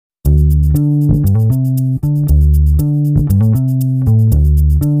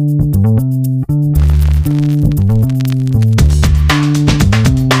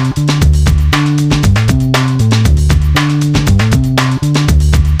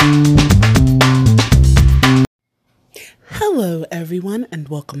everyone, and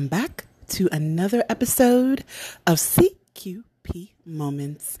welcome back to another episode of CQP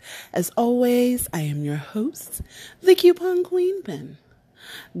Moments. As always, I am your host, the Coupon Queen Pen.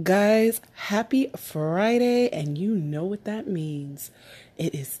 Guys, happy Friday, and you know what that means.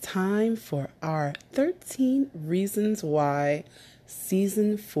 It is time for our 13 Reasons Why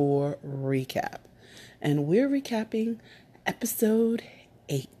Season 4 recap. And we're recapping episode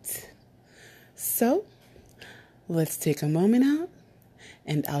 8. So, let's take a moment out,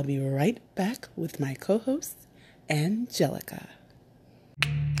 and I'll be right back with my co-host, Angelica.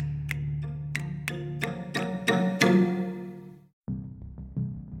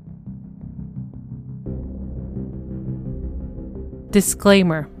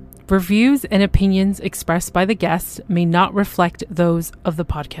 Disclaimer. Reviews and opinions expressed by the guests may not reflect those of the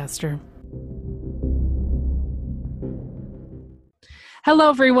podcaster.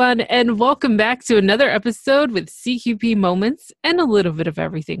 Hello, everyone, and welcome back to another episode with CQP Moments and a little bit of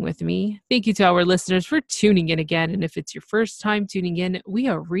everything with me. Thank you to our listeners for tuning in again. And if it's your first time tuning in, we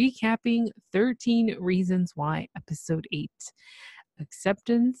are recapping 13 Reasons Why, Episode 8,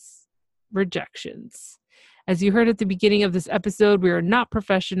 Acceptance, Rejections. As you heard at the beginning of this episode, we are not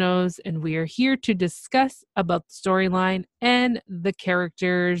professionals, and we are here to discuss about the storyline and the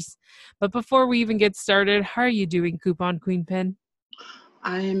characters. But before we even get started, how are you doing, Coupon Queen Pen?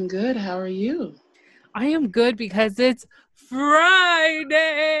 I am good. How are you? I am good because it's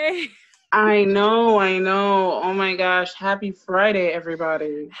Friday. I know. Oh my gosh. Happy Friday,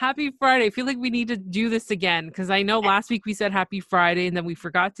 everybody. Happy Friday. I feel like we need to do this again because I know last week we said Happy Friday and then we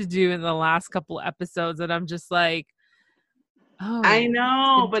forgot to do in the last couple episodes, and I'm just like, oh. I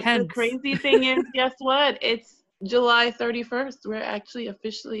know, but the crazy thing is, guess what? It's July 31st. We're actually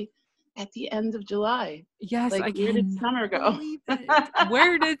officially at the end of July. Yes, like, where did summer go?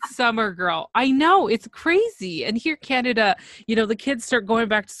 Where did summer go? I know, it's crazy. And here, Canada, the kids start going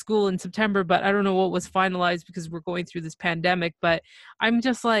back to school in September, but I don't know what was finalized because we're going through this pandemic. But I'm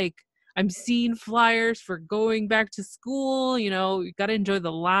just like, I'm seeing flyers for going back to school. You got to enjoy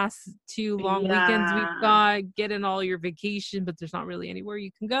the last 2 long weekends we've got, get in all your vacation, but there's not really anywhere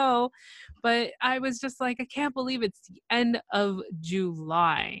you can go. But I was just like, I can't believe it's the end of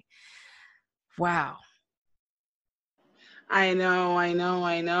July. Wow. I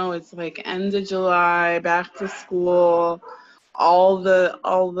know. It's like end of July, back to school, all the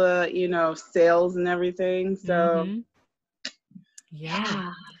sales and everything. So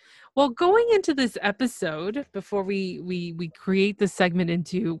yeah. Well, going into this episode, before we create the segment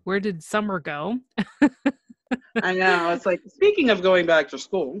into where did summer go? I know. It's like, speaking of going back to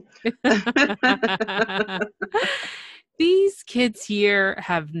school. These kids here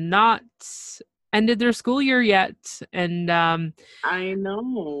have not ended their school year yet. And I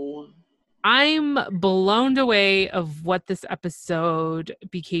know. I'm blown away of what this episode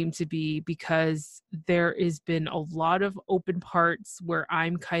became to be, because there has been a lot of open parts where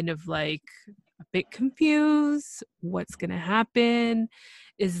I'm kind of like a bit confused. What's going to happen?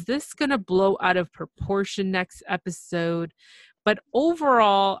 Is this going to blow out of proportion next episode? But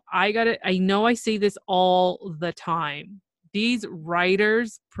overall, I know I say this all the time. These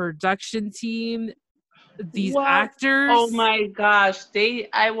writers, production team, these actors. Oh my gosh.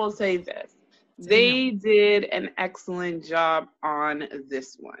 I will say this. They did an excellent job on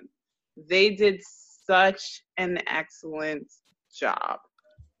this one. They did such an excellent job.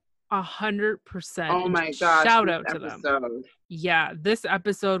 100%. Oh my gosh. Shout out to them. Yeah, this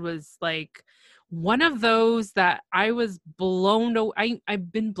episode was like one of those that I was blown away. I've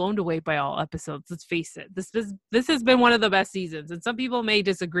been blown away by all episodes. Let's face it. This has been one of the best seasons, and some people may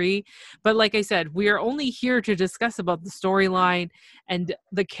disagree, but like I said, we are only here to discuss about the storyline and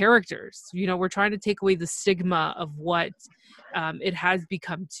the characters. We're trying to take away the stigma of what it has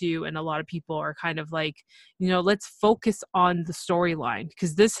become to, and a lot of people are kind of like, let's focus on the storyline,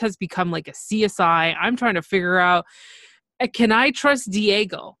 because this has become like a CSI. I'm trying to figure out, can I trust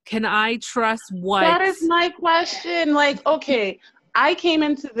Diego? Can I trust what? That is my question. Like, okay, I came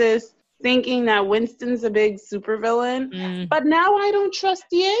into this thinking that Winston's a big supervillain, but now I don't trust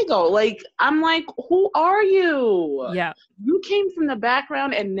Diego. Like, I'm like, who are you? Yeah. You came from the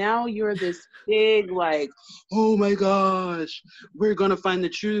background, and now you're this big, like, oh my gosh, we're going to find the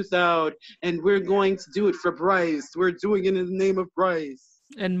truth out, and we're going to do it for Bryce. We're doing it in the name of Bryce.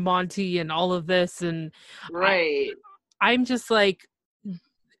 And Monty and all of this. And right. I'm just like,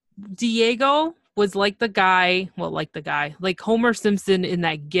 Diego was like the guy, like Homer Simpson in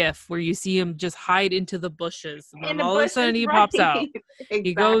that GIF where you see him just hide into the bushes, and then all of a sudden he pops out. Exactly.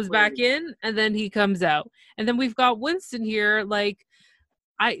 He goes back in, and then he comes out. And then we've got Winston here. Like,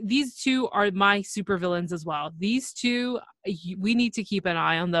 these two are my supervillains as well. These two, we need to keep an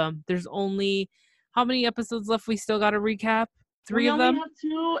eye on them. There's only how many episodes left? We still got to recap. 3 We of only them. have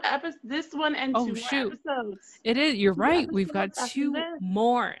 2 episodes. This one and Oh 2 more shoot! episodes. It is. You're 2 right. We've got episodes after 2 this.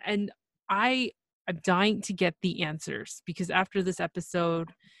 more, and I'm dying to get the answers because after this episode,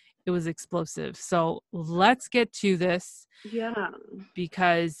 it was explosive. So let's get to this. Yeah.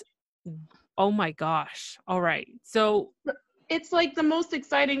 Because, oh my gosh. All right. So it's like the most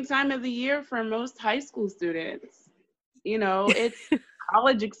exciting time of the year for most high school students. You know, it's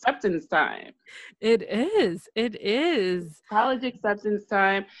college acceptance time. It is. It is. College acceptance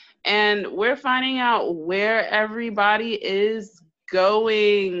time. And we're finding out where everybody is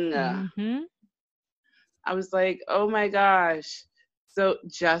going. Mm-hmm. I was like, oh my gosh. So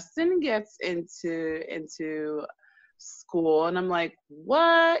Justin gets into school, and I'm like,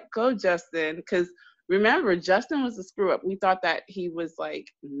 what? Go Justin. Because remember, Justin was a screw up. We thought that he was like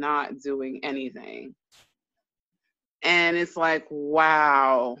not doing anything. And it's like,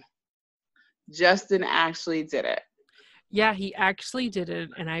 wow, Justin actually did it. Yeah, he actually did it.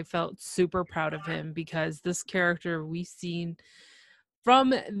 And I felt super proud of him because this character we've seen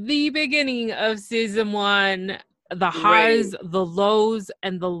from the beginning of season 1, the highs, the lows,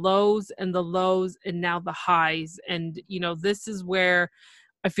 and the lows, and the lows, and now the highs. And, you know, this is where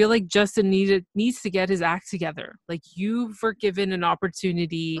I feel like Justin needs to get his act together. Like, you were given an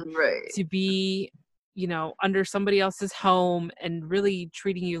opportunity to be, you know, under somebody else's home and really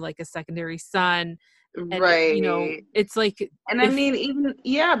treating you like a secondary son. And, you know, it's like, and I mean,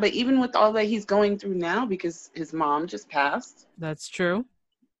 even with all that he's going through now, because his mom just passed. That's true.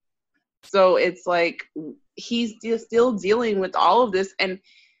 So it's like he's still dealing with all of this. And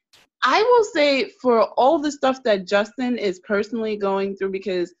I will say, for all the stuff that Justin is personally going through,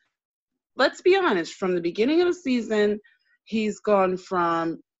 because let's be honest, from the beginning of the season, he's gone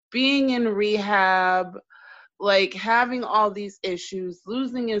from being in rehab, like having all these issues,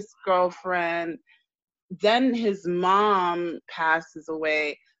 losing his girlfriend, then his mom passes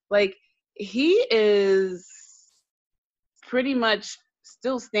away. Like, he is pretty much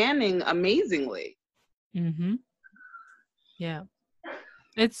still standing amazingly. Mm-hmm. Yeah.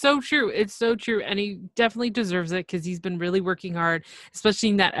 It's so true. It's so true. And he definitely deserves it because he's been really working hard, especially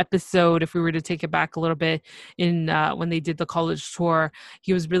in that episode. If we were to take it back a little bit in when they did the college tour,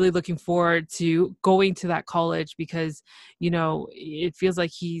 he was really looking forward to going to that college because, you know, it feels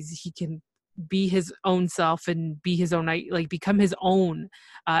like he can be his own self and be his own, like become his own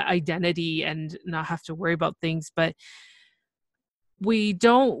identity and not have to worry about things. But we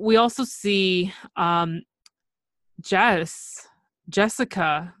also see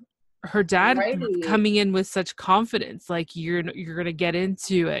Jessica, her dad coming in with such confidence, like you're gonna get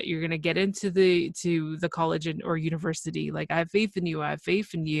into it, you're gonna get into the college or university, like I have faith in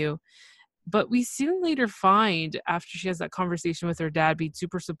you. But we soon later find, after she has that conversation with her dad being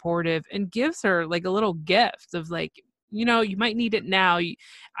super supportive and gives her like a little gift of like, you know, you might need it now,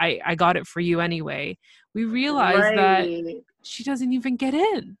 I got it for you anyway, we realize that she doesn't even get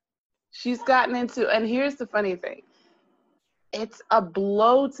in. She's gotten into, and here's the funny thing, it's a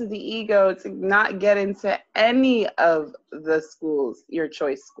blow to the ego to not get into any of the schools, your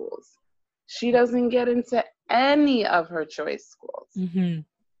choice schools. She doesn't get into any of her choice schools. Mm-hmm.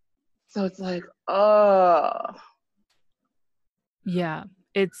 So it's like, oh. Yeah,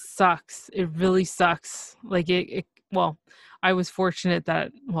 it sucks. It really sucks. Like well, I was fortunate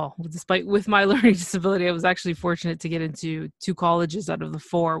that, well, despite with my learning disability, I was actually fortunate to get into 2 colleges out of the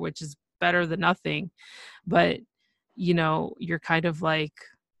 4, which is better than nothing. But, you know, you're kind of like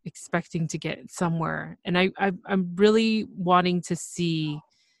expecting to get somewhere. And I'm really wanting to see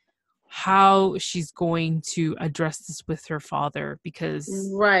how she's going to address this with her father, because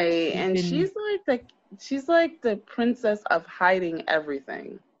and she's like the princess of hiding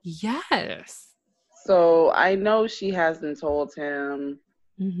everything. Yes. So I know she hasn't told him.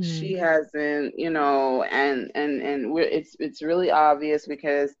 Mm-hmm. She hasn't, you know, and it's really obvious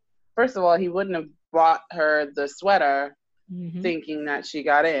because, first of all, he wouldn't have bought her the sweater thinking that she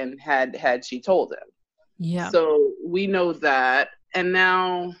got in had she told him. Yeah. So we know that. And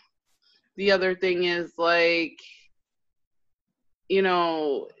now the other thing is, like, you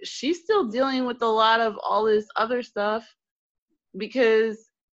know, she's still dealing with a lot of all this other stuff because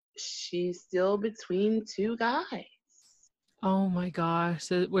she's still between 2 guys. Oh my gosh.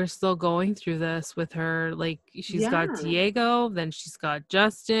 So we're still going through this with her. Like, she's got Diego, then she's got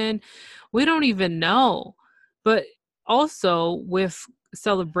Justin. We don't even know. But also with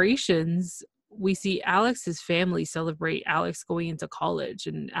celebrations, we see Alex's family celebrate Alex going into college,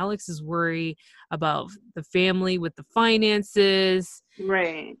 and Alex is worried about the family with the finances.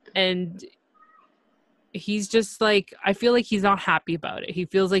 Right. And he's just like, I feel like he's not happy about it. He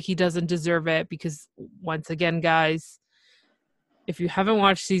feels like he doesn't deserve it because, once again, guys, if you haven't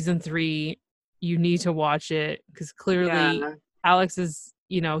watched season 3, you need to watch it, because clearly Yeah. Alex is,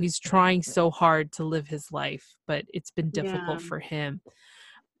 he's trying so hard to live his life, but it's been Yeah. difficult for him.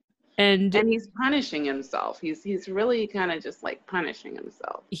 And And he's punishing himself. He's really kind of just like punishing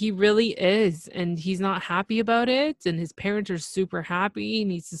himself. he really is, and he's not happy about it, and his parents are super happy,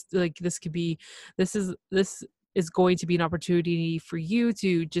 and he's just like, this is going to be an opportunity for you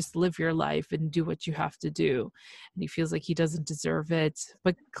to just live your life and do what you have to do. And he feels like he doesn't deserve it.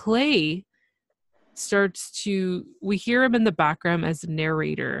 But Clay we hear him in the background as a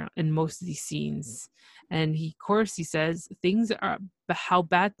narrator in most of these scenes, and of course he says things are how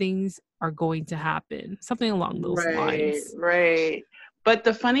bad things are going to happen, something along those Right, lines. right. But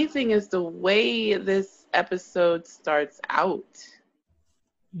the funny thing is the way this episode starts out,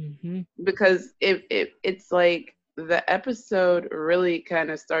 Mm-hmm. because it's like the episode really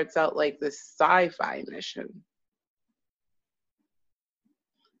kind of starts out like this sci-fi mission.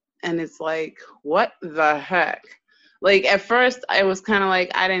 And it's like, what the heck? Like, at first, I was kind of like,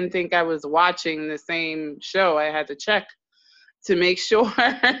 I didn't think I was watching the same show. I had to check to make sure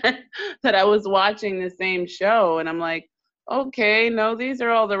that I was watching the same show. And I'm like, okay, no, these are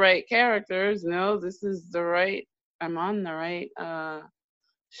all the right characters. No, this is I'm on the right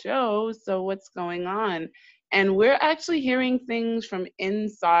show. So what's going on? And we're actually hearing things from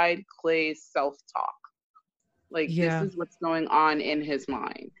inside Clay's self-talk. Like, this Yeah. is what's going on in his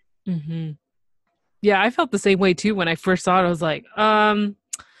mind. Mm-hmm. Yeah, I felt the same way too when I first saw it. I was like, are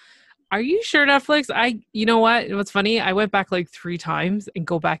you sure, Netflix? You know what? What's funny? I went back like 3 times and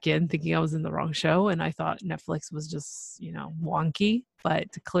go back in thinking I was in the wrong show, and I thought Netflix was just, wonky. But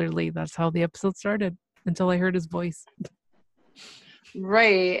clearly, that's how the episode started until I heard his voice.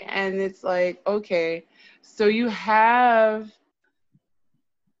 Right. And it's like, okay, so you have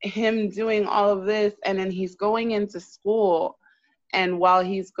him doing all of this, and then he's going into school. And while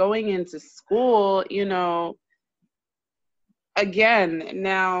he's going into school, again,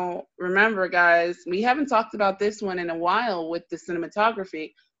 now remember, guys, we haven't talked about this one in a while with the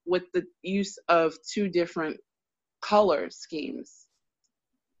cinematography, with the use of 2 different color schemes.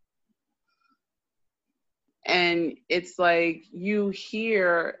 And it's like you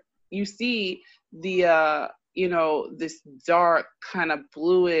see the this dark kind of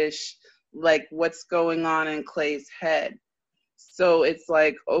bluish, like what's going on in Clay's head. So it's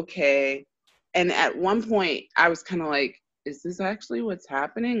like, okay. And at one point I was kind of like, is this actually what's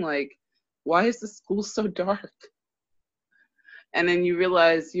happening? Like, why is the school so dark? And then you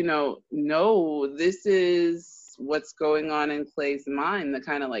realize, no, this is what's going on in Clay's mind, the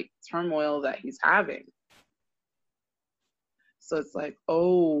kind of like turmoil that he's having. So it's like,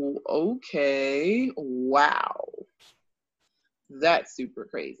 oh, okay, wow. That's super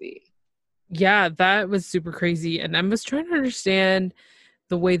crazy. Yeah, that was super crazy. And I was trying to understand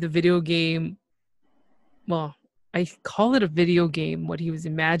the way the video game, well, I call it a video game, what he was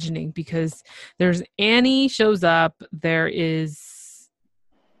imagining, because there's Annie shows up, there is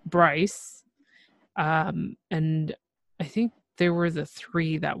Bryce, and I think there were the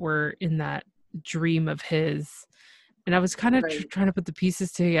 3 that were in that dream of his. And I was kind of Right. trying to put the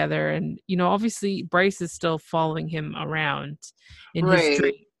pieces together. And, obviously Bryce is still following him around in his Right.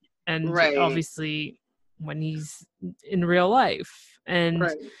 dream. And Right. obviously when he's in real life, and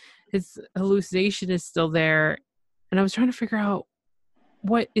Right. his hallucination is still there. And I was trying to figure out,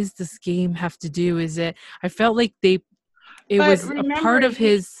 what is this game have to do? I felt like it But was a part remember, of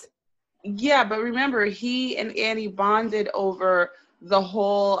his. but remember, he and Annie bonded over the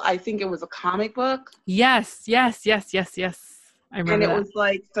whole, I think it was a comic book. Yes. I And remember it that. was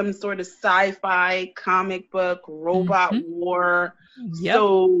like some sort of sci-fi comic book, robot Mm-hmm. war. Yep.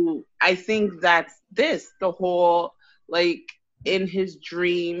 So I think that's the whole, like, in his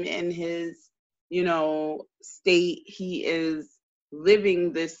dream, in his, state, he is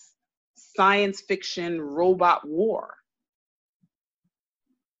living this science fiction robot war.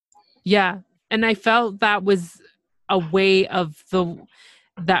 Yeah. And I felt that was a way of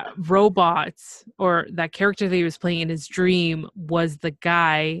that robot, or that character that he was playing in his dream, was the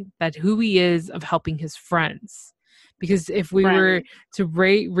guy that who he is of helping his friends. Because if we were to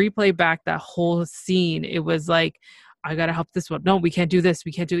replay back that whole scene, it was like, I gotta help this one. No, we can't do this.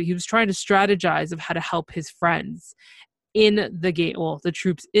 We can't do it. He was trying to strategize of how to help his friends in the game. Well, the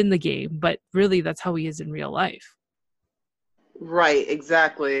troops in the game, but really that's how he is in real life. Right,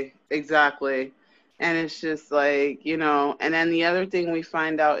 exactly. And it's just like, and then the other thing we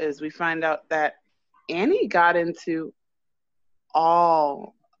find out that Annie got into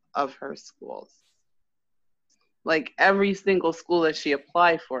all of her schools. Like every single school that she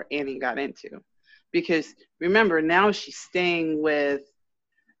applied for, Annie got into. Because remember, now she's staying with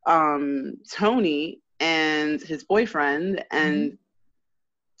Tony and his boyfriend, and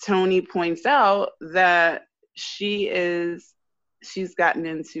Tony points out that she's gotten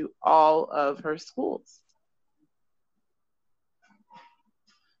into all of her schools,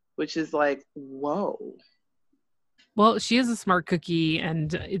 which is like, whoa. Well, she is a smart cookie, and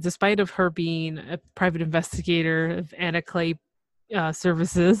despite of her being a private investigator of Anna Clay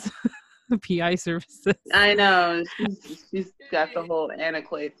services, PI services. I know she's got the whole Anna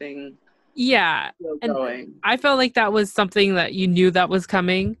Clay thing. Yeah, and going. I felt like that was something that you knew that was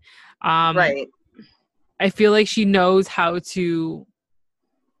coming. Right. I feel like she knows how to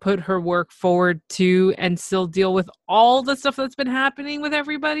put her work forward too and still deal with all the stuff that's been happening with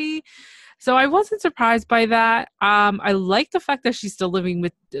everybody. So I wasn't surprised by that. I like the fact that she's still living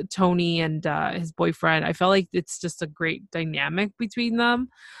with Tony and his boyfriend. I felt like it's just a great dynamic between them.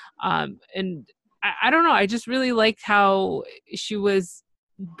 And I don't know. I just really liked how she was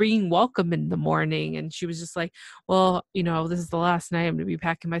being welcome in the morning, and she was just like, well, this is the last night I'm gonna be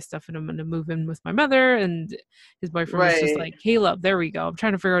packing my stuff and I'm gonna move in with my mother. And his boyfriend was just like, Caleb, there we go, I'm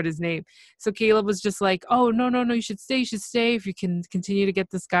trying to figure out his name. So Caleb was just like, oh, no, you should stay if you can continue to get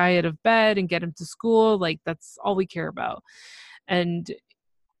this guy out of bed and get him to school, like that's all we care about. And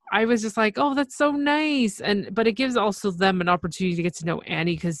I was just like, oh, that's so nice. But it gives also them an opportunity to get to know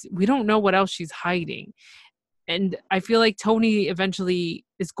Annie, because we don't know what else she's hiding. And I feel like Tony eventually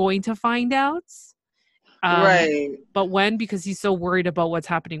is going to find out. Right. But when? Because he's so worried about what's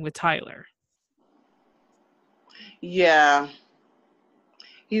happening with Tyler. Yeah.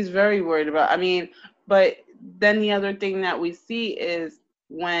 He's very worried about, but then the other thing that we see is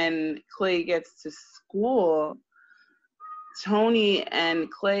when Clay gets to school, Tony and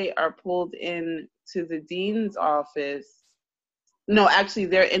Clay are pulled in to the dean's office. No, actually,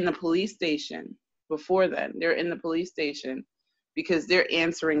 they're in the police station. Before then, they're in the police station because they're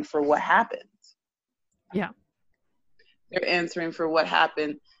answering for what happened. Yeah. They're answering for what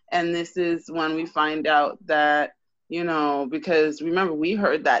happened. And this is when we find out that, because remember, we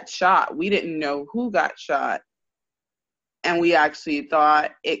heard that shot. We didn't know who got shot. And we actually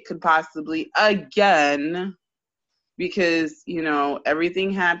thought it could possibly, again, because,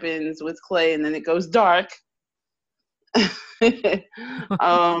 everything happens with Clay and then it goes dark.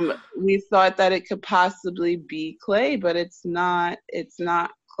 We thought that it could possibly be Clay, but it's not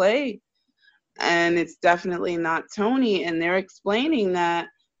Clay, and it's definitely not Tony. And they're explaining that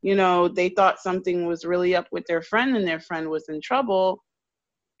they thought something was really up with their friend and their friend was in trouble,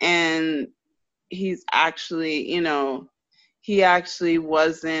 and he's actually he actually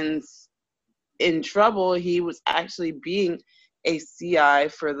wasn't in trouble. He was actually being a CI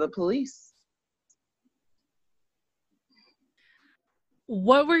for the police.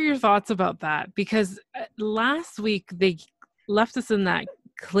 What were your thoughts about that? Because last week they left us in that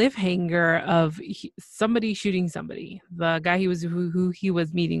cliffhanger of somebody shooting somebody. The guy who he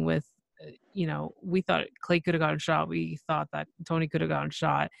was meeting with, we thought Clay could have gotten shot. We thought that Tony could have gotten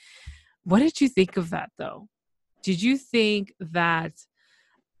shot. What did you think of that, though? Did you think that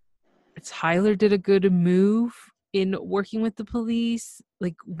Tyler did a good move in working with the police?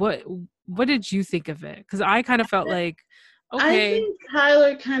 Like, what did you think of it? Because I kind of felt like, okay. I think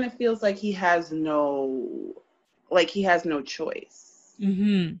Tyler kind of feels like he has no choice.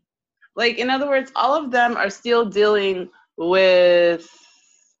 Mm-hmm. Like, in other words, all of them are still dealing with,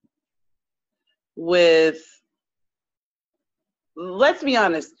 let's be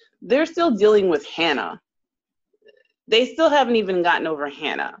honest, they're still dealing with Hannah. They still haven't even gotten over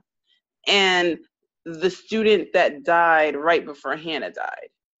Hannah and the student that died right before Hannah died.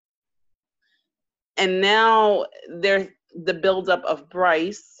 And now they're the buildup of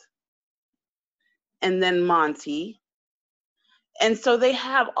Bryce and then Monty. And so they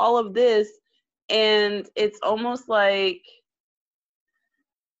have all of this, and it's almost like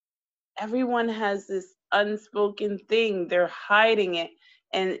everyone has this unspoken thing. They're hiding it.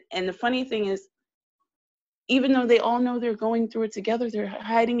 And the funny thing is, even though they all know they're going through it together, they're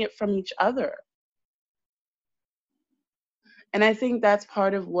hiding it from each other. And I think that's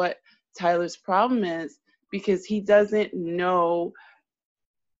part of what Tyler's problem is, because he doesn't know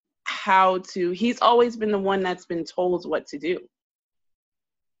how to, he's always been the one that's been told what to do.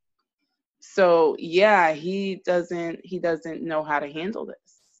 So yeah, he doesn't know how to handle this.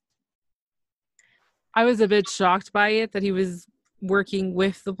 I was a bit shocked by it that he was working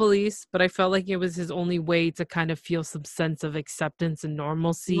with the police, but I felt like it was his only way to kind of feel some sense of acceptance and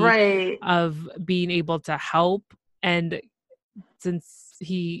normalcy, right, of being able to help. And since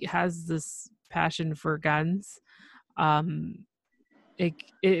he has this passion for guns.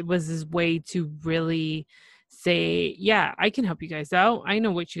 It was his way to really say, yeah, I can help you guys out. I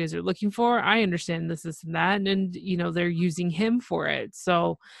know what you guys are looking for. I understand this and that. And, they're using him for it.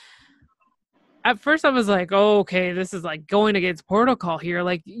 So at first I was like, oh, okay, this is like going against protocol here.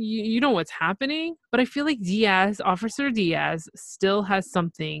 Like, you know what's happening. But I feel like Officer Diaz still has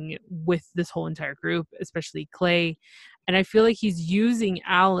something with this whole entire group, especially Clay. And I feel like he's using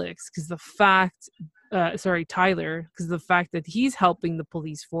Alex because Tyler, because the fact that he's helping the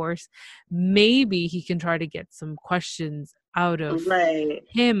police force, maybe he can try to get some questions out of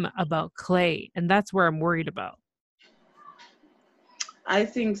him about Clay. And that's where I'm worried about. I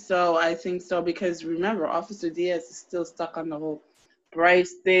think so because remember, Officer Diaz is still stuck on the whole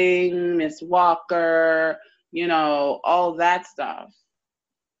Bryce thing, Miss Walker, all that stuff.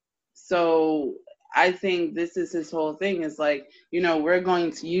 So I think this is his whole thing is like, we're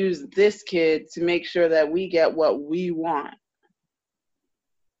going to use this kid to make sure that we get what we want.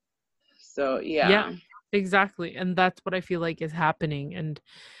 So, yeah, exactly. And that's what I feel like is happening. And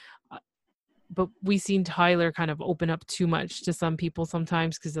but we've seen Tyler kind of open up too much to some people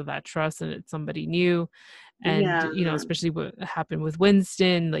sometimes because of that trust, and it's somebody new. And, especially what happened with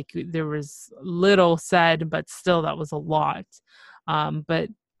Winston, like there was little said, but still that was a lot. But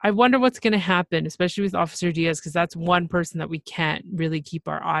I wonder what's going to happen, especially with Officer Diaz, because that's one person that we can't really keep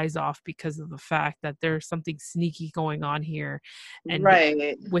our eyes off because of the fact that there's something sneaky going on here. And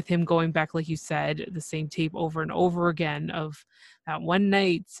with him going back, like you said, the same tape over and over again of that one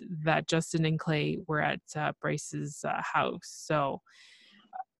night that Justin and Clay were at Bryce's house. So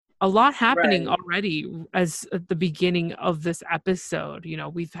a lot happening already as at the beginning of this episode.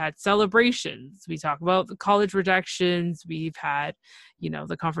 We've had celebrations. We talk about the college rejections. We've had,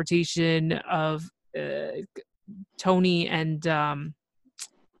 the confrontation of Tony and, oh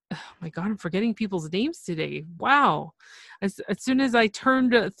my God, I'm forgetting people's names today. Wow. As soon as I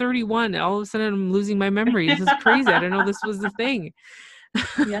turned 31, all of a sudden I'm losing my memory. This is crazy. I didn't know this was the thing.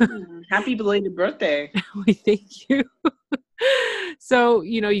 Yeah. Happy belated birthday. Thank you. So,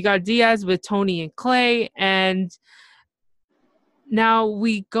 you got Diaz with Tony and Clay, and now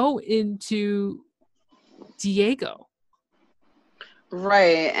we go into Diego.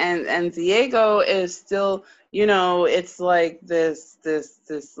 Right. And Diego is still, it's like this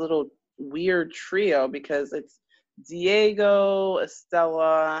little weird trio because it's Diego,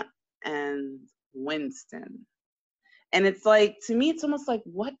 Estella, and Winston. And it's like, to me, it's almost like,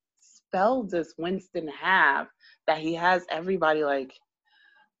 what spell does Winston have that he has everybody like,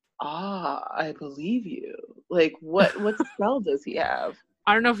 I believe you? Like, what spell does he have?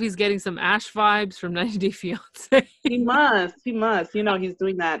 I don't know if he's getting some Ash vibes from 90 Day Fiancé. He must. He's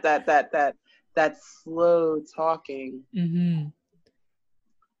doing that slow talking. Mm-hmm.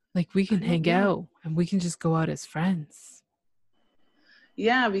 Like, we can hang out and we can just go out as friends.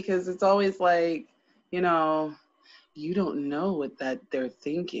 Yeah, because it's always like, you don't know what that they're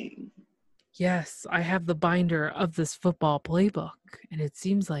thinking. Yes, I have the binder of this football playbook, and it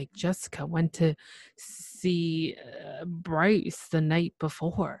seems like Jessica went to see Bryce the night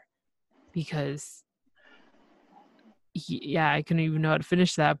before because, I couldn't even know how to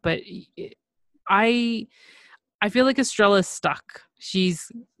finish that. But I feel like Estrella's stuck.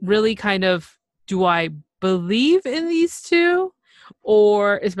 She's really kind of, do I believe in these two?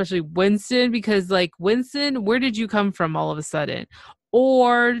 Or especially Winston, because like, Winston, where did you come from all of a sudden?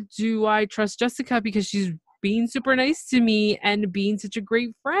 Or do I trust Jessica because she's being super nice to me and being such a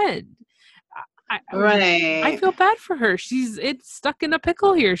great friend? I feel bad for her. It's stuck in a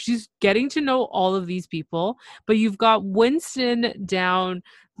pickle here. She's getting to know all of these people, but you've got Winston down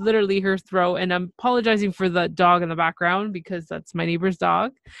literally her throat, and I'm apologizing for the dog in the background because that's my neighbor's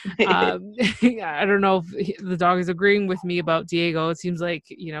dog. I don't know if the dog is agreeing with me about Diego. It seems like,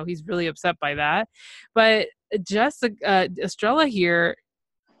 he's really upset by that. But Estrella here,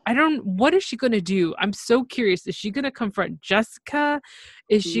 what is she going to do? I'm so curious. Is she going to confront Jessica?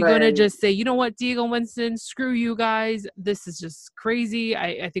 Is she going to just say, you know what, Diego, Winston, screw you guys. This is just crazy.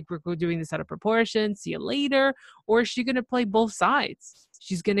 I think we're doing this out of proportion. See you later. Or is she going to play both sides?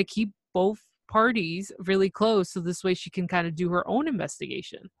 She's going to keep both parties really close. So this way she can kind of do her own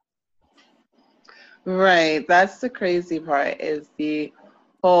investigation. Right. That's the crazy part, is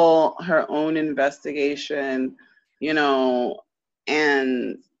her own investigation,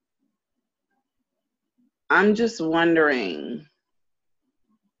 and I'm just wondering,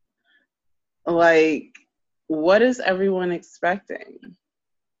 like, what is everyone expecting?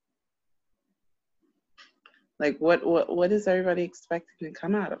 Like, what is everybody expecting to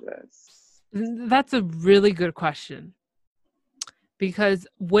come out of this? That's a really good question. Because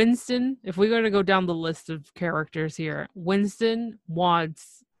Winston, if we're going to go down the list of characters here, Winston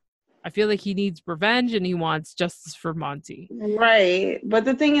wants, I feel like he needs revenge and he wants justice for Monty. Right. But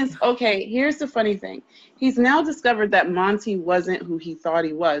the thing is, okay, here's the funny thing. He's now discovered that Monty wasn't who he thought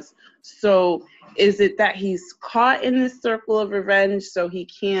he was. So is it that he's caught in this circle of revenge so he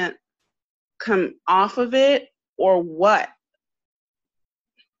can't come off of it, or what?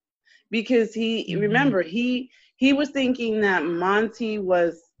 Because remember, he was thinking that Monty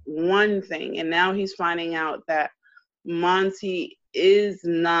was one thing, and now he's finding out that Monty is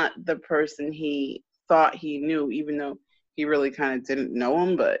not the person he thought he knew, even though he really kind of didn't know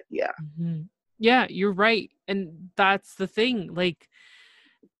him. But yeah. Yeah, you're right. And that's the thing. Like,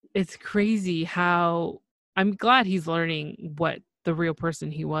 it's crazy how I'm glad he's learning what the real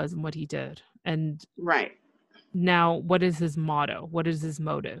person he was and what he did. And right now, what is his motto? What is his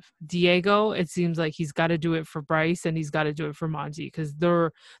motive? Diego, it seems like he's got to do it for Bryce and he's got to do it for Monty because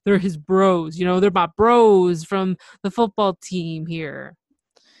they're his bros. You know, they're my bros from the football team here.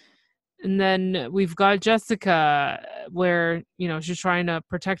 And then we've got Jessica, where, you know, she's trying to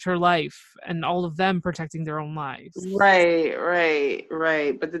protect her life and all of them protecting their own lives. Right.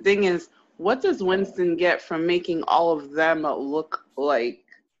 But the thing is, what does Winston get from making all of them look like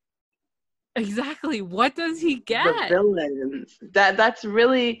exactly? What does he get? The villains. That's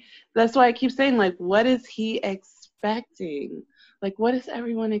why I keep saying, like, what is he expecting? Like, what is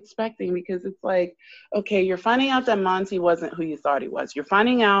everyone expecting? Because it's like, okay, you're finding out that Monty wasn't who you thought he was. You're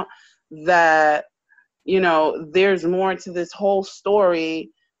finding out that, you know, there's more to this whole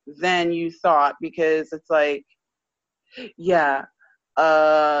story than you thought, because it's like, yeah,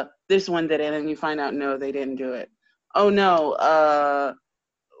 this one did it, and you find out, no, they didn't do it. Oh, no,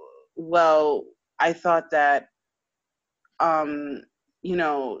 well, I thought that, you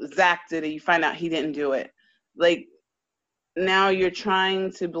know, Zach did it. You find out he didn't do it. Like, now you're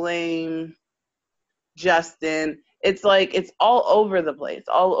trying to blame Justin. It's like, it's all over the place.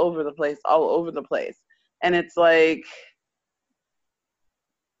 And it's like,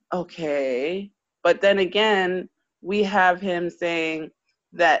 okay. But then again, we have him saying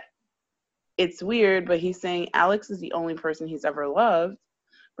that it's weird, but he's saying Alex is the only person he's ever loved.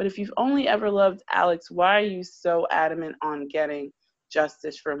 But if you've only ever loved Alex, why are you so adamant on getting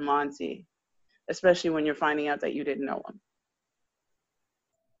justice for Monty? Especially when you're finding out that you didn't know him.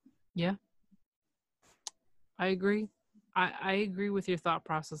 Yeah. I agree. I agree with your thought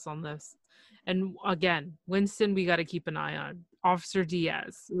process on this. And again, Winston, we got to keep an eye on. Officer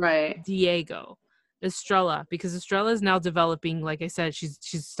Diaz. Right. Diego. Estrella, because Estrella is now developing, like I said, she's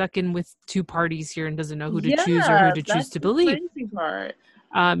stuck in with two parties here and doesn't know who to choose or who to choose to believe. That's the crazy part.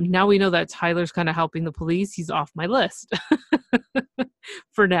 Now we know that Tyler's kind of helping the police. He's off my list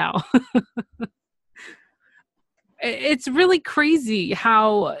for now. It's really crazy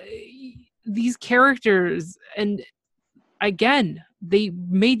how these characters, and again, they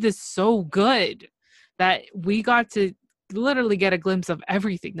made this so good that we got to literally get a glimpse of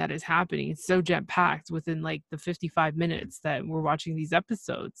everything that is happening. It's so jam-packed within like the 55 minutes that we're watching these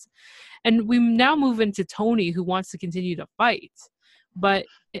episodes. And we now move into Tony, who wants to continue to fight. But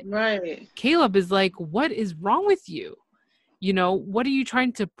right. Caleb is like, what is wrong with you? You know, what are you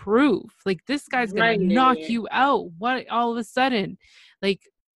trying to prove? Like, this guy's going to knock you out. What, all of a sudden? Like,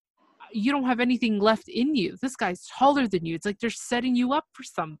 you don't have anything left in you. This guy's taller than you. It's like they're setting you up for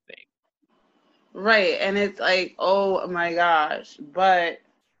something. Right. And it's like, oh my gosh. But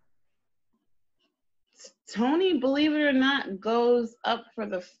Tony, believe it or not, goes up for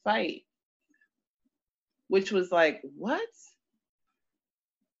the fight. Which was like, what?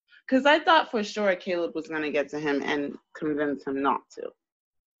 Because I thought for sure Caleb was going to get to him and convince him not to.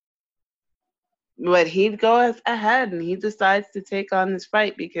 But he goes ahead and he decides to take on this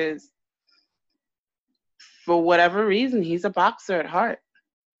fight because for whatever reason, he's a boxer at heart.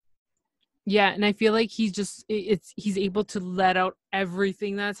 Yeah, and I feel like he's able to let out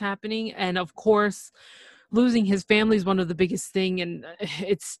everything that's happening. And of course, losing his family is one of the biggest thing, and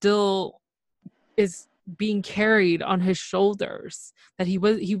it still is being carried on his shoulders that he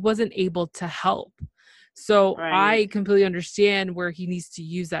wasn't able to help. So right. I completely understand where he needs to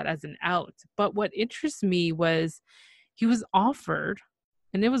use that as an out. But what interests me was he was offered,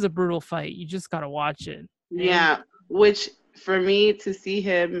 and it was a brutal fight. You just got to watch it. Yeah, which for me to see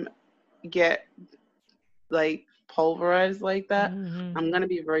him get like pulverized like that, mm-hmm. I'm going to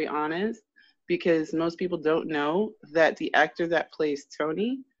be very honest, because most people don't know that the actor that plays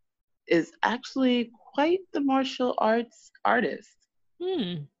Tony is actually quite the martial arts artist.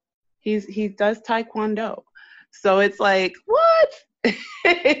 He does Taekwondo. So it's like, what?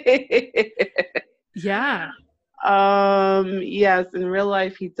 Yeah. Yes, in real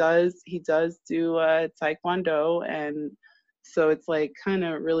life he does do taekwondo, and so it's like kind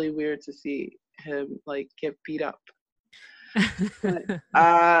of really weird to see him like get beat up. But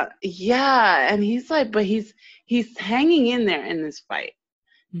yeah, and he's like, but he's hanging in there in this fight.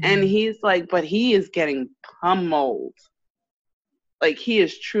 And Mhm. he's like, but he is getting pummeled. Like he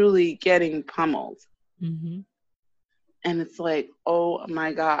is truly getting pummeled. Mhm. And it's like, oh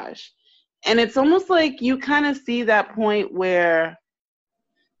my gosh. And it's almost like you kind of see that point where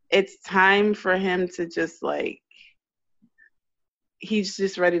it's time for him to just like, he's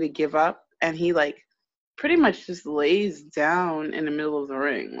just ready to give up. And he like pretty much just lays down in the middle of the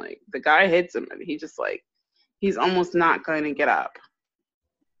ring. Like the guy hits him and he just like, he's almost not going to get up.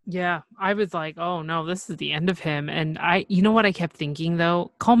 Yeah, I was like, "Oh no, this is the end of him." And you know what I kept thinking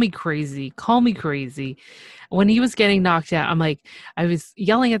though? Call me crazy. Call me crazy. When he was getting knocked out, I'm like, I was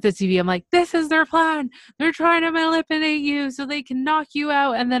yelling at the TV. I'm like, "This is their plan. They're trying to eliminate you so they can knock you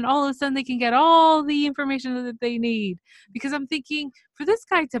out and then all of a sudden they can get all the information that they need." Because I'm thinking for this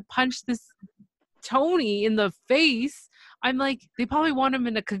guy to punch this Tony in the face, I'm like, they probably want him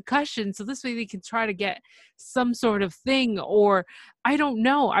in a concussion so this way they can try to get some sort of thing. Or I don't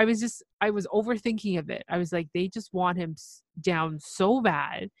know. I was overthinking of it. I was like, they just want him down so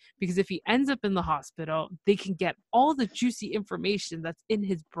bad because if he ends up in the hospital, they can get all the juicy information that's in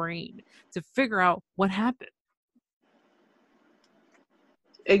his brain to figure out what happened.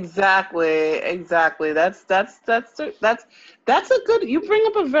 Exactly. That's a good. You bring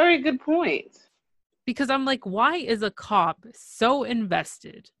up a very good point. Because I'm like, why is a cop so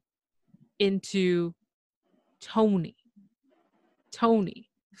invested into Tony? Tony,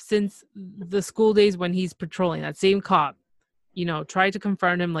 since the school days when he's patrolling, that same cop, tried to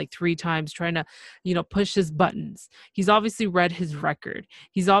confront him like 3 times, trying to, push his buttons. He's obviously read his record.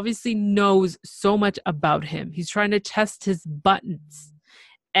 He's obviously knows so much about him. He's trying to test his buttons.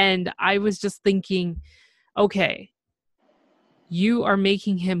 And I was just thinking, okay, you are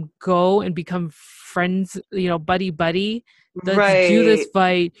making him go and become friends, buddy buddy. Let's do this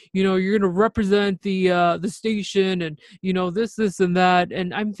Right. fight. You're gonna represent the station, and this and that.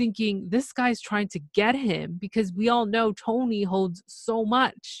 And I'm thinking this guy's trying to get him because we all know Tony holds so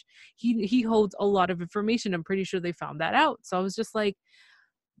much. He holds a lot of information. I'm pretty sure they found that out. So I was just like,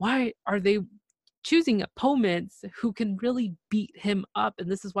 why are they choosing opponents who can really beat him up? And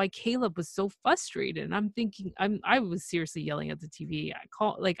this is why Caleb was so frustrated. And I'm thinking, I was seriously yelling at the TV.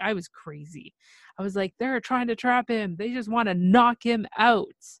 I was crazy. I was like, they're trying to trap him. They just want to knock him out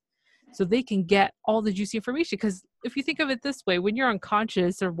so they can get all the juicy information. Because if you think of it this way, when you're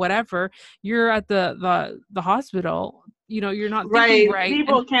unconscious or whatever, you're at the hospital. You're not thinking Right. right. And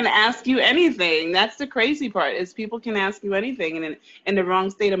People can ask you anything. That's the crazy part is people can ask you anything, and in the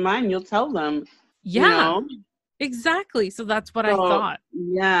wrong state of mind, you'll tell them. You yeah, know. exactly. So that's what I So thought.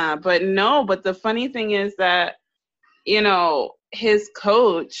 yeah, but no. But the funny thing is that his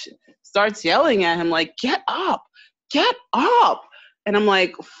coach starts yelling at him like, get up. And I'm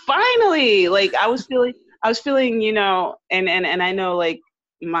like, finally, like I was feeling, and I know like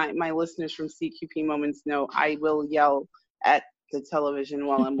my listeners from CQP Moments know I will yell at the television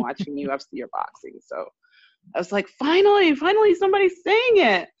while I'm watching UFC or boxing. So I was like, finally somebody's saying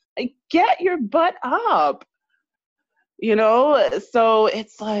it. Like, get your butt up. So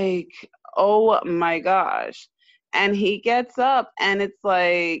it's like, oh my gosh. And he gets up and it's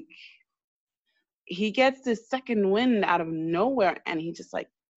like he gets this second wind out of nowhere and he just like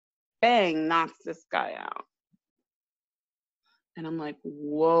bang knocks this guy out. And I'm like,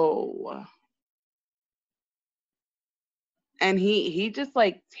 whoa. And he just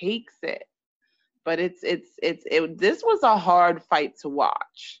like takes it. But this was a hard fight to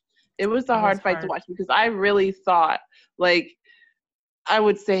watch. It was a It was hard fight to hard. watch because I really thought, like, I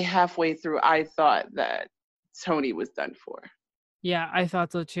would say halfway through, I thought that Tony was done for. Yeah, I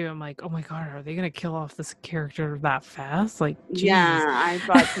thought so too. I'm like, oh my god, are they gonna kill off this character that fast? Like, Jesus. Yeah, I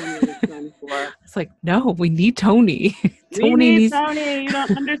thought Tony was done for. It's like, no, we need Tony. We Tony need needs. Tony. You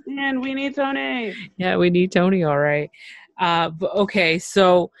don't understand. We need Tony. Yeah, we need Tony. All right. But okay,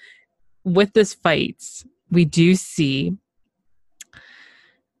 so with this fight, we do see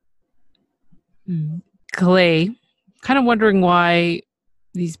Clay kind of wondering why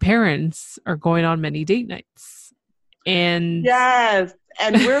these parents are going on many date nights, and Yes,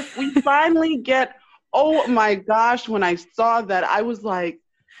 and we finally get. Oh my gosh! When I saw that, I was like,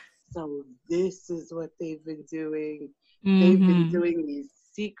 "So this is what they've been doing. They've been mm-hmm, doing these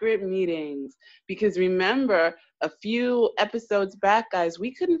secret meetings." Because remember, a few episodes back, guys,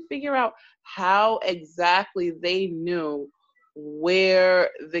 we couldn't figure out how exactly they knew where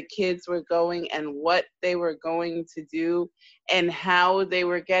the kids were going and what they were going to do and how they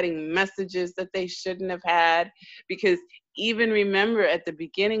were getting messages that they shouldn't have had. Because even remember at the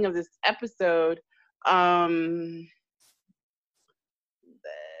beginning of this episode, the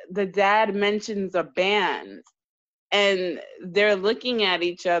dad mentions a band and they're looking at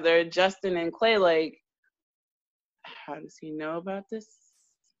each other, Justin and Clay, like, how does he know about this?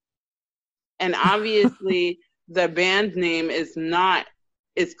 And obviously the band name is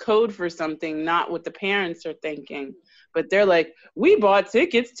code for something, not what the parents are thinking. But they're like, we bought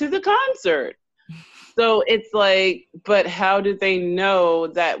tickets to the concert. So it's like, but how do they know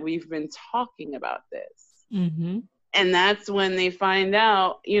that we've been talking about this? Mm-hmm. And that's when they find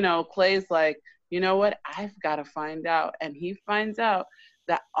out, Clay's like, you know what? I've got to find out. And he finds out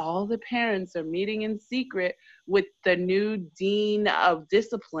that all the parents are meeting in secret with the new dean of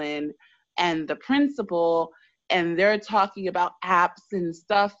discipline and the principal, and they're talking about apps and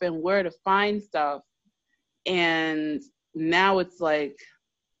stuff and where to find stuff. And now it's like,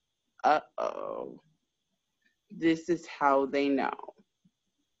 uh-oh, this is how they know.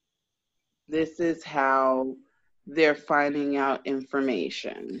 This is how they're finding out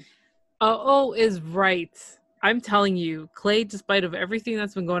information. Uh-oh is right. I'm telling you, Clay, despite of everything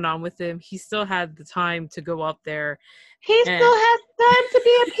that's been going on with him, he still had the time to go out there. He still has time to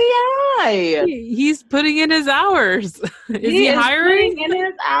be a PI. He's putting in his hours. Is he hiring? Putting in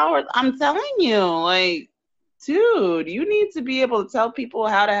his hours. I'm telling you, like, dude, you need to be able to tell people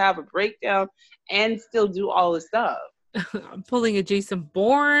how to have a breakdown and still do all the stuff. I'm pulling a Jason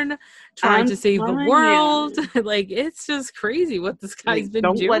Bourne, trying to save the world. Like, it's just crazy what this guy's been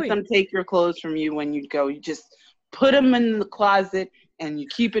doing. Don't let them take your clothes from you when you go. You just put them in the closet and you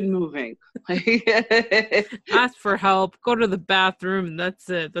keep it moving. Ask for help. Go to the bathroom, and that's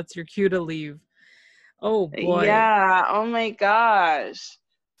it. That's your cue to leave. Oh boy. Yeah. Oh my gosh.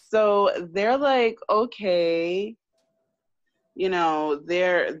 So they're like, okay, they're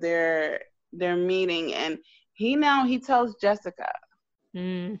meeting, and he tells Jessica.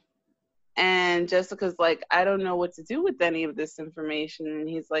 And Jessica's like, I don't know what to do with any of this information. And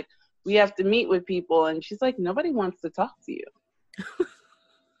he's like, we have to meet with people. And she's like, nobody wants to talk to you.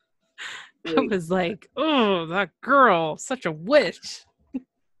 I was like, oh, that girl, such a witch.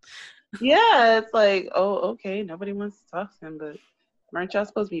 Yeah, it's like, oh, okay, nobody wants to talk to him, but aren't y'all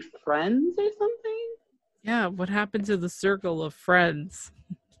supposed to be friends or something? Yeah, what happened to the circle of friends?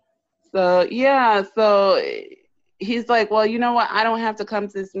 So, yeah, he's like, well, you know what? I don't have to come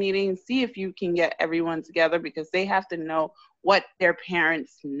to this meeting. See if you can get everyone together because they have to know what their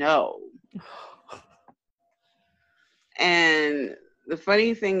parents know. And the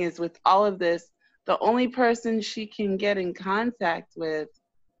funny thing is with all of this, the only person she can get in contact with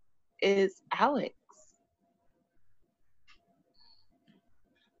is Alex.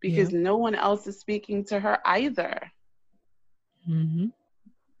 Because no one else is speaking to her either. Mm-hmm.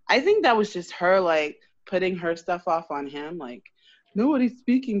 I think that was just her, like, putting her stuff off on him. Like, nobody's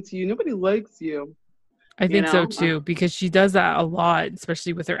speaking to you. Nobody likes you. I think so too, because she does that a lot,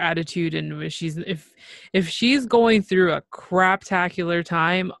 especially with her attitude. And when if she's going through a craptacular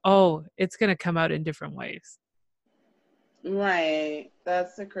time, it's going to come out in different ways. Right.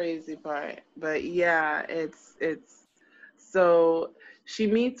 That's the crazy part. But yeah, it's so she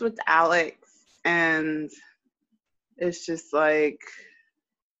meets with Alex and it's just like,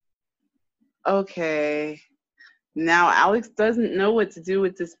 okay, now Alex doesn't know what to do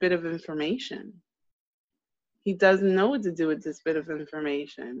with this bit of information. He doesn't know what to do with this bit of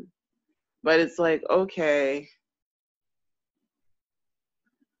information. But it's like, okay.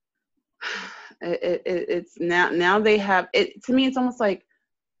 It's now they have it. To me, it's almost like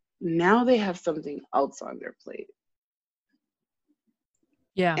now they have something else on their plate.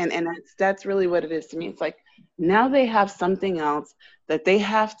 Yeah. And that's really what it is to me. It's like now they have something else that they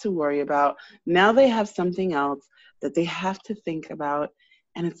have to worry about. Now they have something else that they have to think about.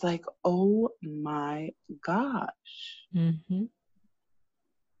 And it's like, oh my gosh. Mm-hmm.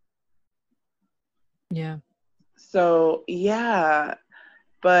 Yeah. So, yeah.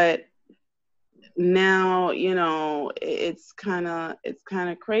 But now, it's kind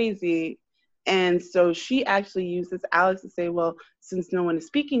of crazy. And so she actually uses Alex to say, well, since no one is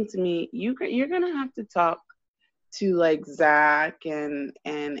speaking to me, you're going to have to talk to like Zach and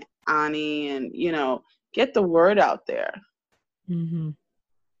Ani and, get the word out there. Mm-hmm.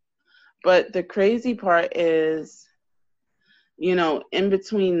 But the crazy part is, in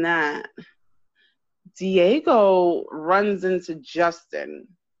between that, Diego runs into Justin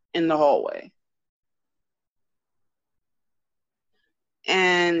in the hallway.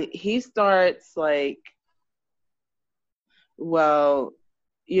 And he starts like, well,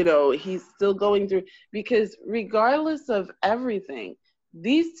 he's still going through, because regardless of everything,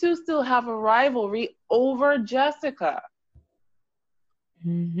 these two still have a rivalry over Jessica.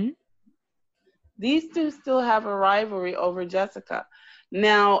 Mm-hmm. These two still have a rivalry over Jessica.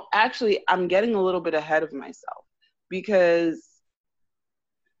 Now, actually, I'm getting a little bit ahead of myself, because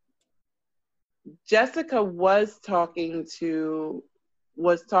Jessica was talking to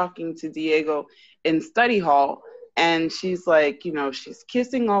Diego in study hall, and she's like, she's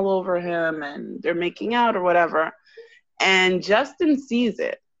kissing all over him and they're making out or whatever. And Justin sees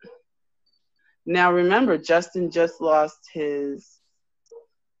it. Now remember, Justin just lost his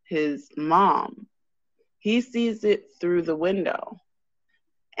mom. He sees it through the window.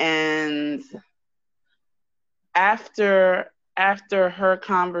 And after her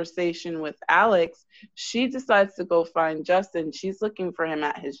conversation with Alex, she decides to go find Justin. She's looking for him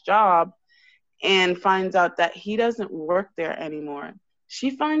at his job and finds out that he doesn't work there anymore.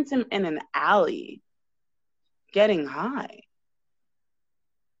 She finds him in an alley getting high.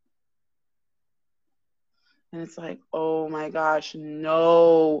 And it's like, oh my gosh,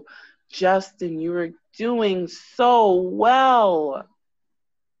 no, Justin, you were doing so well.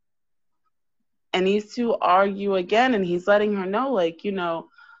 And these two argue again, and he's letting her know, like,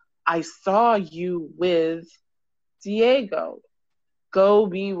 I saw you with Diego. Go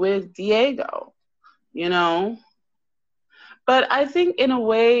be with Diego, But I think in a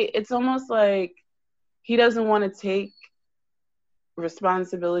way, it's almost like he doesn't want to take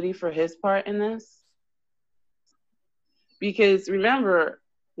responsibility for his part in this. Because remember,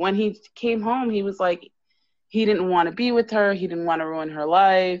 when he came home, he was like, he didn't want to be with her. He didn't want to ruin her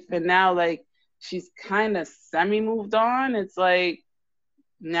life. And now, like, she's kind of semi-moved on. It's like,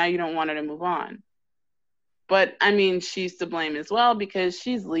 now you don't want her to move on. But, I mean, she's to blame as well, because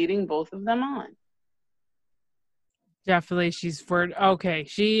she's leading both of them on. Definitely, she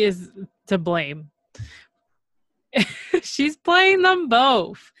is to blame. She's playing them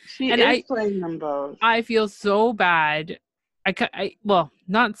both. She is playing them both. I feel so bad. Well,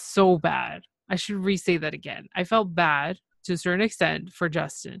 not so bad. I should re-say that again. I felt bad to a certain extent for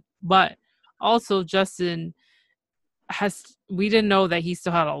Justin, but also Justin we didn't know that he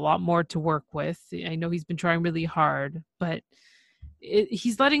still had a lot more to work with. I know he's been trying really hard, but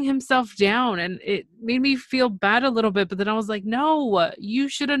he's letting himself down, and it made me feel bad a little bit. But then I was like, no, you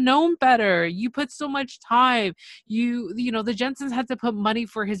should have known better. You put so much time. The Jensens had to put money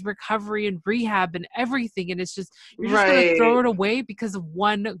for his recovery and rehab and everything, and it's just, you're just gonna throw it away because of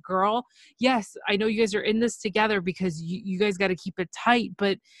one girl. Yes, I know you guys are in this together because you guys got to keep it tight,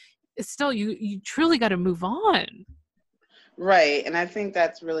 but still, you truly got to move on. Right. And I think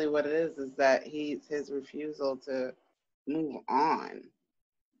that's really what it is that his refusal to move on.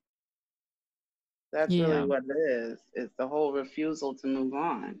 That's really what it is. It's the whole refusal to move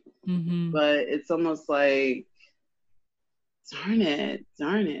on. Mm-hmm. But it's almost like, darn it.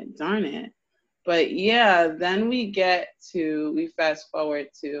 But yeah, then we fast forward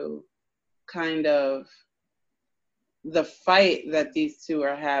to kind of the fight that these two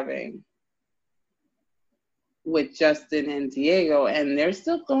are having with Justin and Diego, and they're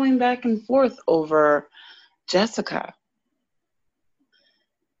still going back and forth over Jessica.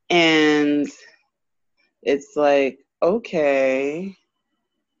 And it's like, okay,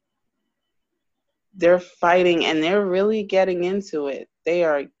 they're fighting and they're really getting into it. They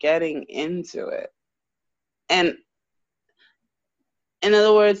are getting into it. And in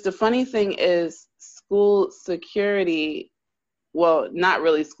other words, the funny thing is, school security, well, not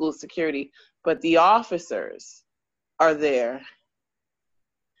really school security, but the officers are there.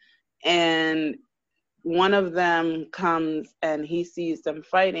 And one of them comes and he sees them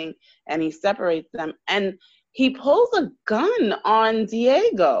fighting and he separates them and he pulls a gun on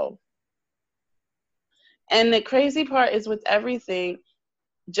Diego. And the crazy part is, with everything,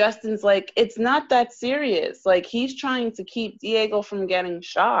 Justin's like, it's not that serious. Like, he's trying to keep Diego from getting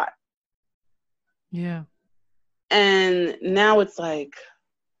shot. Yeah. And now it's like,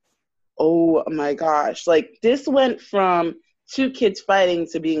 oh my gosh. Like, this went from two kids fighting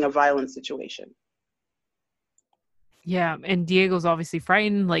to being a violent situation. Yeah, and Diego's obviously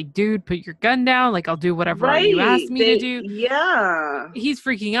frightened. Like, dude, put your gun down. Like, I'll do whatever you ask me to do. Yeah. He's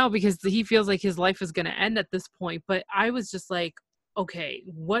freaking out because he feels like his life is going to end at this point. But I was just like, okay,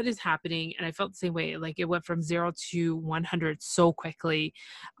 what is happening? And I felt the same way. Like, it went from 0 to 100 so quickly.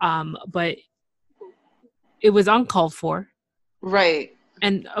 But it was uncalled for. Right.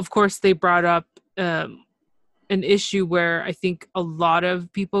 And of course, they brought up an issue where I think a lot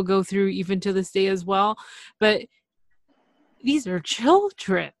of people go through even to this day as well. But these are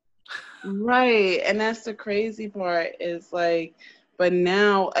children. Right. And that's the crazy part is like, but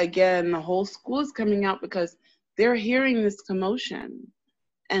now again, the whole school is coming out because they're hearing this commotion.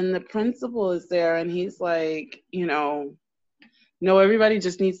 And the principal is there and he's like, no, everybody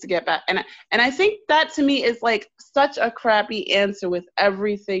just needs to get back. And I think that to me is like such a crappy answer with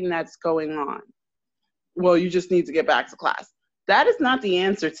everything that's going on. Well, you just need to get back to class. That is not the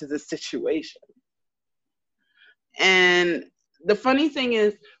answer to this situation. And the funny thing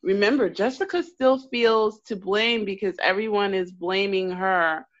is, remember, Jessica still feels to blame because everyone is blaming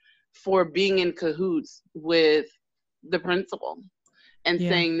her for being in cahoots with the principal and Yeah.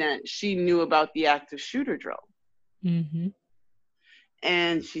 saying that she knew about the active shooter drill. Mm-hmm.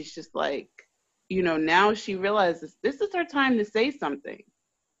 And she's just like, now she realizes this is her time to say something.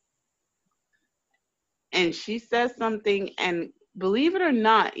 And she says something, and believe it or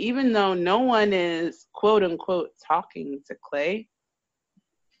not, even though no one is quote unquote talking to Clay,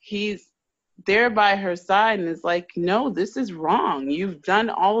 he's there by her side and is like, no, this is wrong. You've done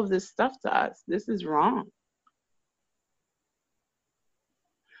all of this stuff to us. This is wrong.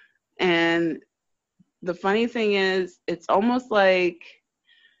 And the funny thing is, it's almost like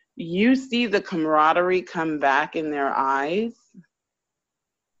you see the camaraderie come back in their eyes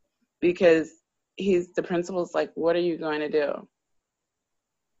because the principal's like, what are you going to do?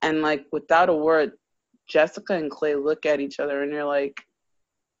 And like, without a word, Jessica and Clay look at each other and they're like,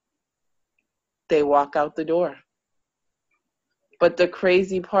 they walk out the door. But the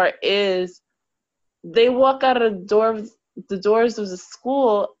crazy part is they walk out of the doors of the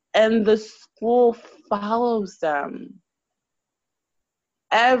school and the school follows them.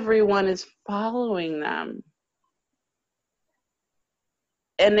 Everyone is following them.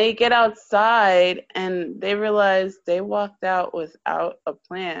 And they get outside and they realize they walked out without a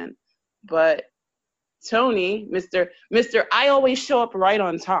plan. But Tony, Mr. I always show up right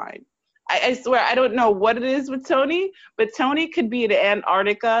on time. I swear, I don't know what it is with Tony, but Tony could be in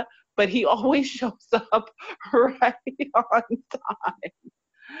Antarctica, but he always shows up right on time.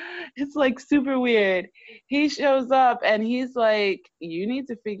 It's like super weird. He shows up and he's like, you need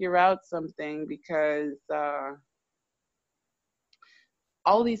to figure out something because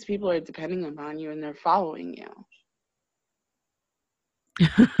all these people are depending upon you and they're following you.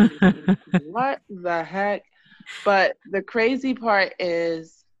 What the heck? But the crazy part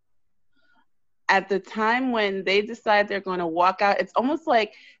is at the time when they decide they're going to walk out, it's almost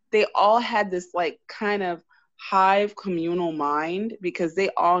like they all had this like kind of hive communal mind because they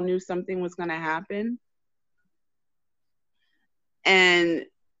all knew something was going to happen. And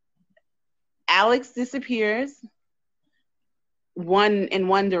Alex disappears in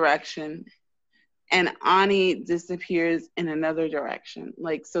one direction and Ani disappears in another direction.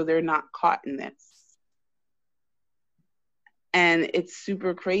 Like, so they're not caught in this. And it's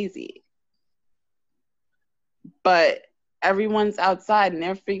super crazy. But everyone's outside and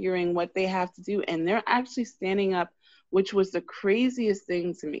they're figuring what they have to do. And they're actually standing up, which was the craziest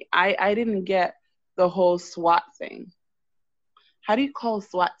thing to me. I didn't get the whole SWAT thing. How do you call a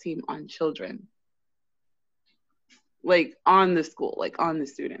SWAT team on children? Like on the school, like on the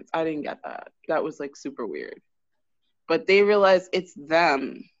students. I didn't get that. That was like super weird. But they realize it's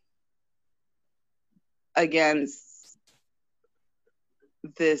them against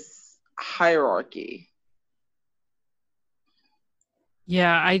this hierarchy.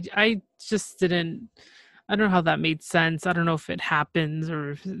 Yeah, I just didn't. I don't know how that made sense. I don't know if it happens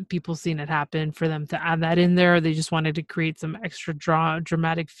or if people seen it happen for them to add that in there. They just wanted to create some extra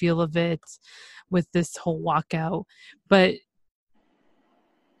dramatic feel of it with this whole walkout. But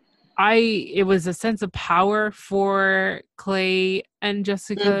it was a sense of power for Clay and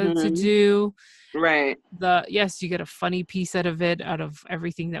Jessica to do. Right. Yes, you get a funny piece out of it, out of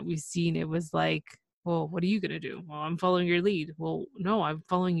everything that we've seen. It was like, well, what are you going to do? Well, I'm following your lead. Well, no, I'm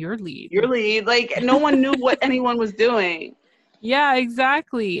following your lead. Your lead. Like, no one knew what anyone was doing. Yeah,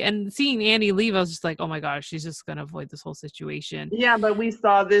 exactly. And seeing Annie leave, I was just like, oh my gosh, she's just going to avoid this whole situation. Yeah, but we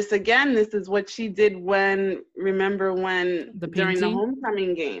saw this again. This is what she did during the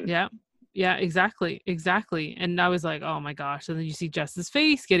homecoming game. Yeah, exactly. And I was like, oh my gosh. And then you see Jess's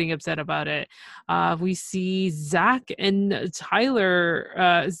face getting upset about it. We see Zach and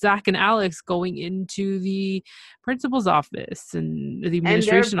Alex going into the principal's office and the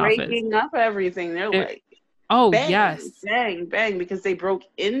administration office. And they're breaking up everything. They're like, oh, bang, yes. Bang, bang, because they broke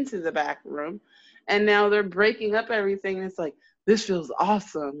into the back room. And now they're breaking up everything. And it's like, this feels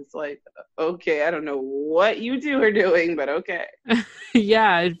awesome. It's like, okay, I don't know what you two are doing, but okay.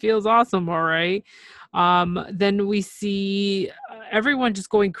 Yeah, it feels awesome. All right. Then we see everyone just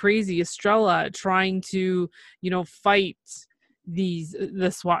going crazy. Estrella trying to, fight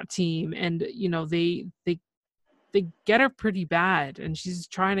the SWAT team, and they get her pretty bad, and she's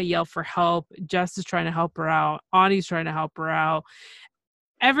trying to yell for help. Jess is trying to help her out. Ani's trying to help her out.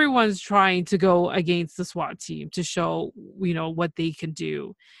 Everyone's trying to go against the SWAT team to show, what they can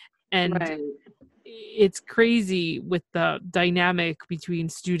do. And Right. it's crazy with the dynamic between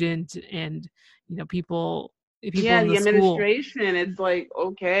student and, people Yeah, in the the school. administration, it's like,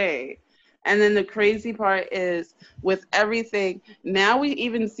 okay. And then the crazy part is with everything, now we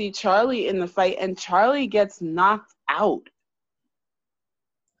even see Charlie in the fight, and Charlie gets knocked out.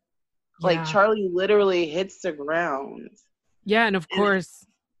 Like, Yeah. Charlie literally hits the ground. Yeah, and of And course,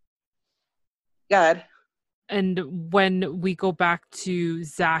 God. and when we go back to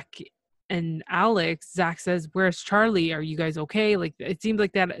Zach and Alex, Zach says, "Where's Charlie? Are you guys okay?" Like, it seemed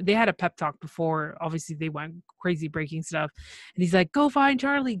like that they had a pep talk before. Obviously, they went crazy breaking stuff, and he's like, "Go find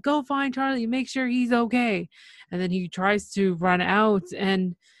Charlie. Go find Charlie. Make sure he's okay." And then he tries to run out,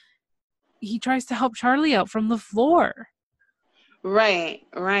 and he tries to help Charlie out from the floor. Right,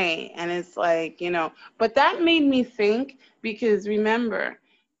 right. And it's like, but that made me think, because remember,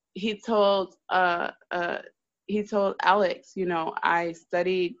 he told he told Alex, I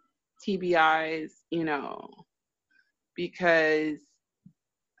studied TBIs, because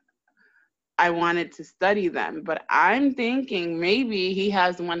I wanted to study them. But I'm thinking maybe he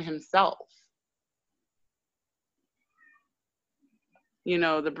has one himself.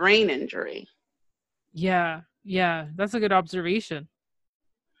 The brain injury. Yeah, that's a good observation.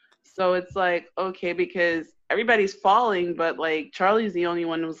 So it's like, okay, because everybody's falling, but like Charlie's the only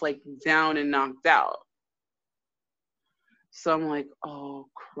one who's like down and knocked out. So I'm like, oh,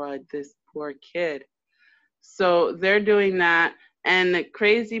 crud, this poor kid. So they're doing that. And the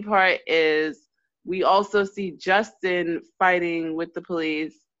crazy part is we also see Justin fighting with the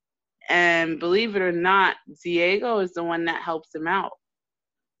police. And believe it or not, Diego is the one that helps him out.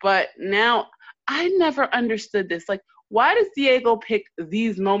 But now I never understood this. Like, why does Diego pick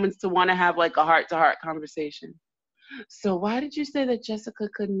these moments to want to have like a heart-to-heart conversation? So why did you say that Jessica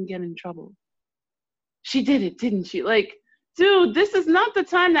couldn't get in trouble? She did it, didn't she? Like, dude, this is not the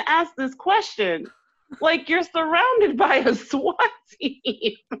time to ask this question. Like, you're surrounded by a SWAT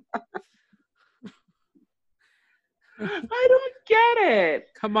team. I don't get it.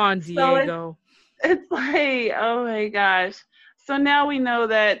 Come on, So Diego. it's like, oh my gosh. So now we know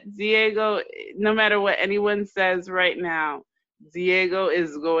that Diego, no matter what anyone says right now, Diego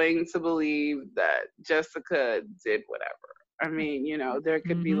is going to believe that Jessica did whatever. I mean, there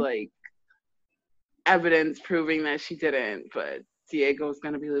could be like evidence proving that she didn't, but Diego's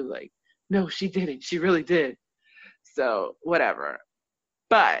going to be like, no, she didn't. She really did. So whatever.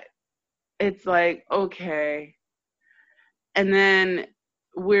 But it's like, okay. And then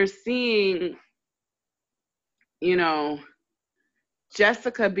we're seeing,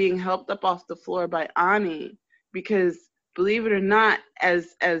 Jessica being helped up off the floor by Ani, because believe it or not,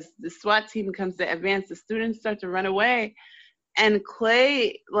 as the SWAT team comes to advance, the students start to run away, and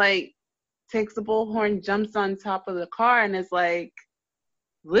Clay like takes the bullhorn, jumps on top of the car, and is like,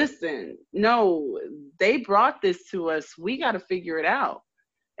 listen, no, they brought this to us. We got to figure it out.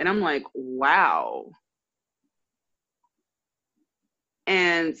 And I'm like, wow.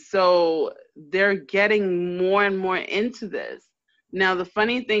 And so they're getting more and more into this. Now, the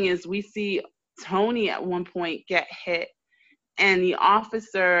funny thing is we see Tony at one point get hit, and the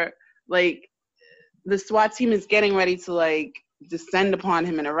officer, like, the SWAT team is getting ready to like descend upon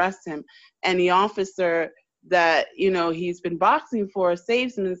him and arrest him. And the officer that, he's been boxing for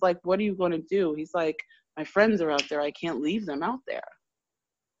saves him and is like, what are you going to do? He's like, my friends are out there. I can't leave them out there.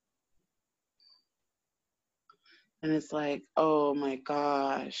 And it's like, oh my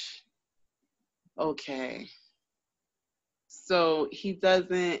gosh. Okay. So he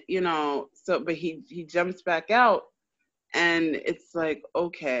doesn't, but he jumps back out, and it's like,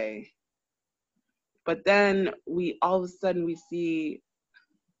 okay. But then all of a sudden we see,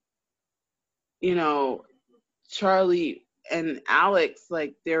 Charlie and Alex,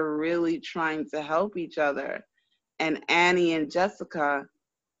 like, they're really trying to help each other, and Annie and Jessica.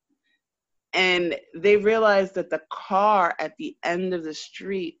 And they realize that the car at the end of the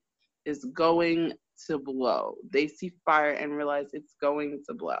street is going to blow. They see fire and realize it's going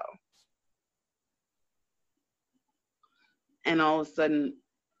to blow. And all of a sudden,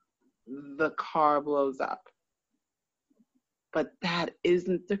 the car blows up. But that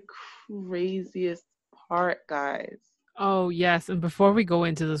isn't the craziest part, guys. Oh, yes. And before we go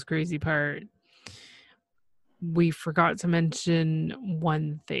into this crazy part, we forgot to mention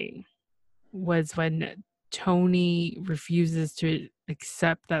one thing, was when Tony refuses to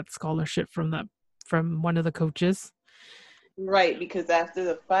accept that scholarship from one of the coaches. Right, because after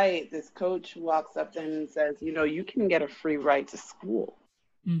the fight, this coach walks up to him and says, you know, you can get a free ride to school.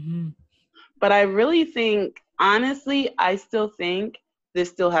 Mm-hmm. But I really think, honestly, I still think this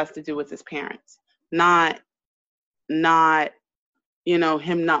still has to do with his parents, not you know,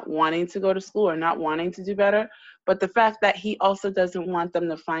 him not wanting to go to school or not wanting to do better, but the fact that he also doesn't want them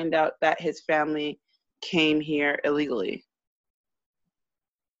to find out that his family came here illegally.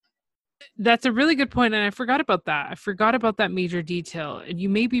 That's a really good point, and I forgot about that. I forgot about that major detail, and you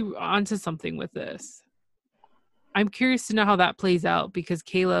may be onto something with this. I'm curious to know how that plays out because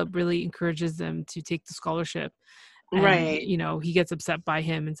Caleb really encourages them to take the scholarship. And, Right. you know, he gets upset by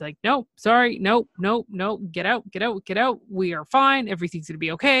him and it's like, nope, sorry, nope, nope, nope, get out, get out, get out. We are fine. Everything's going to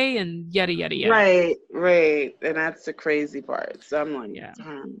be okay. And yada, yada, yada. Right, right. And that's the crazy part. So I'm like, Yeah.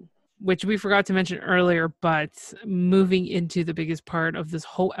 damn. Which we forgot to mention earlier, but moving into the biggest part of this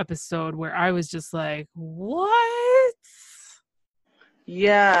whole episode where I was just like, what?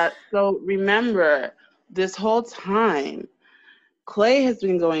 Yeah. So remember, this whole time, Clay has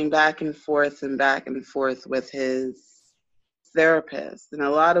been going back and forth with his therapist. And a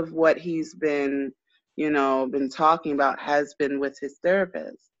lot of what he's been, you know, been talking about has been with his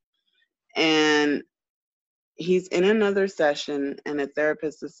therapist. And he's in another session, and the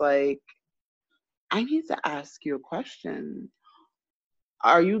therapist is like, I need to ask you a question.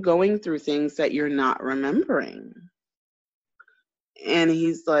 Are you going through things that you're not remembering? And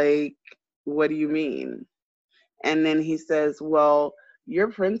he's like, what do you mean? And then he says, well, your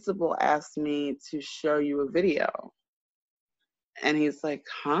principal asked me to show you a video. And he's like,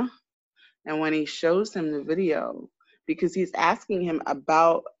 huh? And when he shows him the video, because he's asking him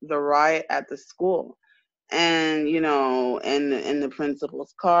about the riot at the school, and you know, in the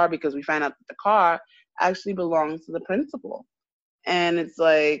principal's car, because we find out that the car actually belongs to the principal. And it's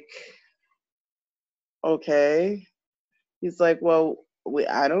like, okay. He's like, well,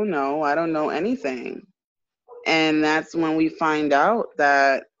 I don't know anything. And that's when we find out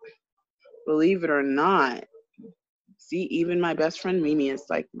that, believe it or not, see, even my best friend Mimi is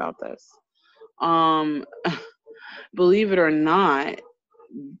like about this. Um, believe it or not,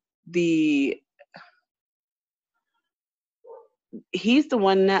 the he's the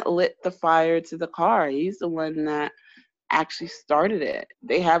one that lit the fire to the car. He's the one that actually started it.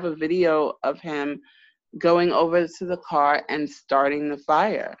 They have a video of him going over to the car and starting the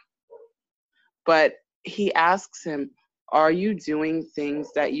fire. But he asks him, are you doing things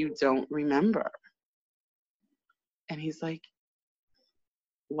that you don't remember? And he's like,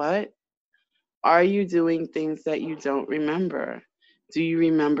 what? Are you doing things that you don't remember? Do you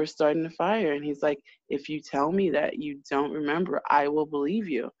remember starting the fire? And he's like, if you tell me that you don't remember, I will believe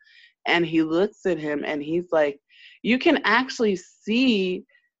you. And he looks at him and he's like, you can actually see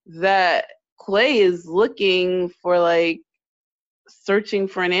that Clay is looking for, like, searching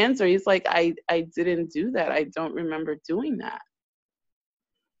for an answer. He's like, I didn't do that. I don't remember doing that.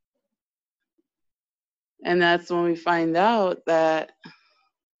 And that's when we find out that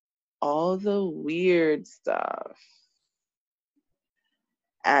all the weird stuff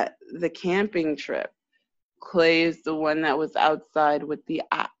at the camping trip, Clay is the one that was outside with the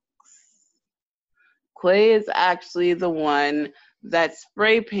axe. Clay is actually the one that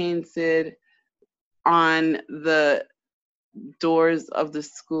spray painted on the doors of the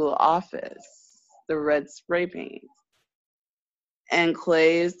school office, the red spray paint. And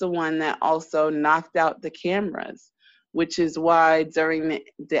Clay is the one that also knocked out the cameras, which is why during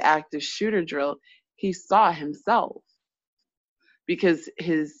the active shooter drill, he saw himself, because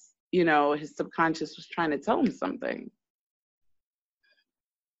his subconscious was trying to tell him something.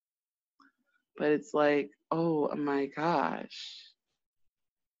 But it's like, oh my gosh.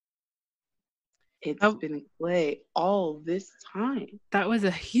 It's been Clay all this time. That was a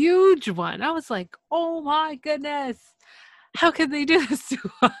huge one. I was like, oh my goodness. How could they do this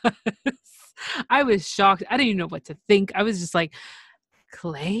to us? I was shocked. I didn't even know what to think. I was just like,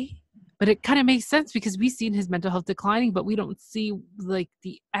 Clay? But it kind of makes sense because we've seen his mental health declining, but we don't see like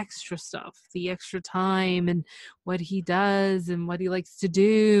the extra stuff, the extra time and what he does and what he likes to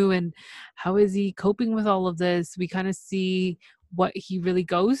do and how is he coping with all of this. We kind of see what he really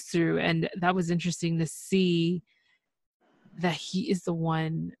goes through. And that was interesting to see that he is the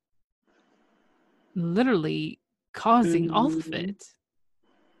one literally causing all of it.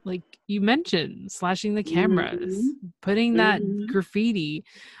 Like you mentioned, slashing the cameras, putting that graffiti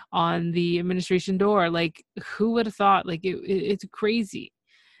on the administration door. Like, who would have thought? Like, it's crazy.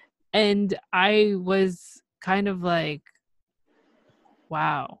 And I was kind of like,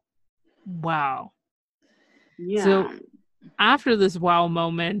 wow. Yeah. So after this wow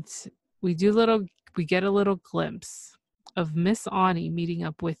moment, we get a little glimpse of Miss Ani meeting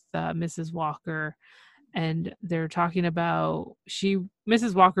up with Mrs. Walker, and they're talking about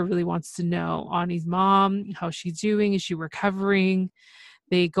Mrs. Walker really wants to know Ani's mom, how she's doing, is she recovering?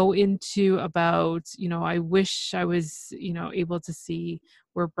 They go into about, I wish I was, able to see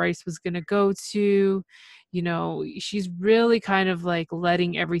where Bryce was going to go to. She's really kind of like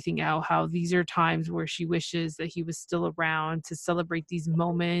letting everything out, how these are times where she wishes that he was still around to celebrate these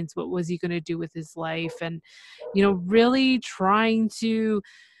moments. What was he going to do with his life? And, really trying to,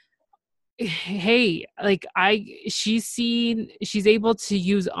 hey, like she's able to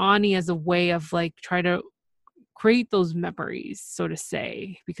use Ani as a way of like try to create those memories, so to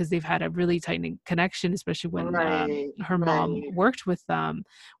say, because they've had a really tight connection, especially when her mom worked with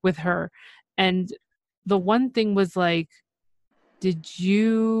her. And the one thing was like,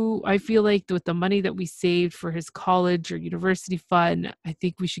 I feel like with the money that we saved for his college or university fund, I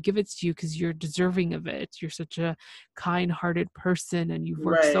think we should give it to you because you're deserving of it. You're such a kind-hearted person and you've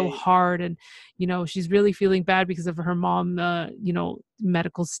worked so hard. And, she's really feeling bad because of her mom,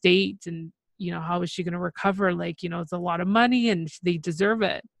 medical state, and, how is she going to recover? Like, it's a lot of money and they deserve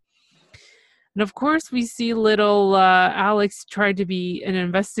it. And of course we see little Alex try to be an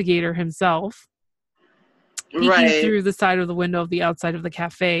investigator himself, peeking through the side of the window of the outside of the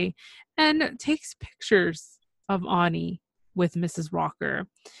cafe, and takes pictures of Ani with Mrs. Walker.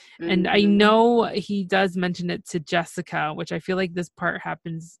 Mm-hmm. And I know he does mention it to Jessica, which I feel like this part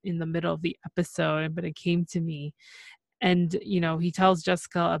happens in the middle of the episode, but it came to me. And, he tells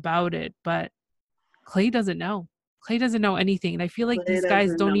Jessica about it, but Clay doesn't know. Clay doesn't know anything. And I feel like these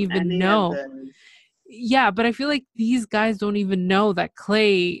guys don't even know. Yeah, but I feel like these guys don't even know that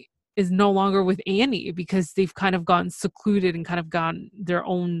Clay is no longer with Annie because they've kind of gotten secluded and kind of gone their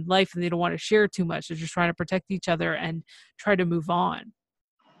own life and they don't want to share too much. They're just trying to protect each other and try to move on.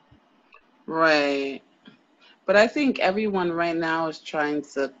 Right. But I think everyone right now is trying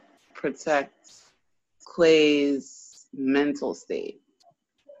to protect Clay's mental state.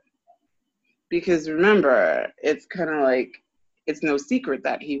 Because remember, it's kind of like, it's no secret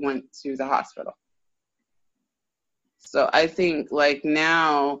that he went to the hospital. So I think like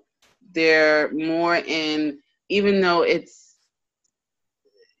now they're more in, even though it's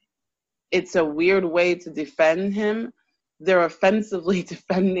a weird way to defend him, they're offensively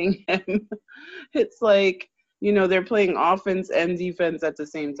defending him. It's like, they're playing offense and defense at the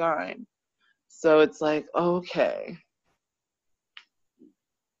same time. So it's like, okay.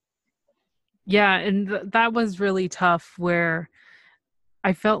 Yeah, and that was really tough where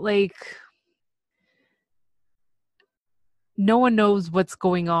I felt like no one knows what's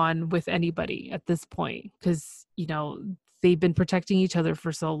going on with anybody at this point because, they've been protecting each other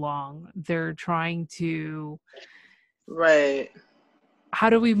for so long. They're trying to... Right.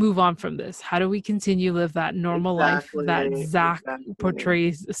 How do we move on from this? How do we continue to live that normal life that Zach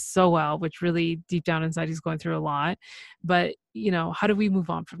portrays so well, which really deep down inside he's going through a lot. But, how do we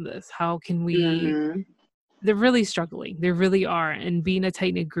move on from this? How can we... Mm-hmm. They're really struggling. They really are. And being a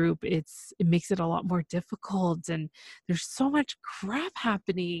tight-knit group, it makes it a lot more difficult. And there's so much crap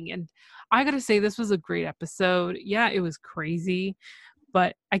happening. And I got to say, this was a great episode. Yeah, it was crazy.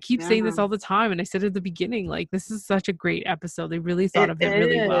 But I keep saying this all the time, and I said at the beginning, like, this is such a great episode. They really thought of it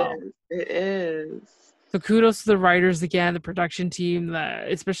really well. It is. So kudos to the writers again, the production team,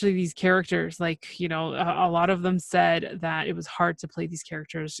 especially these characters. Like, a lot of them said that it was hard to play these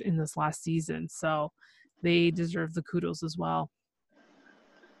characters in this last season. So they deserve the kudos as well.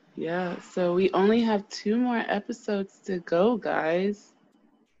 Yeah, so we only have 2 more episodes to go, guys.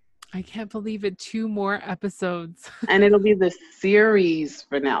 I can't believe it. 2 more episodes. And it'll be the series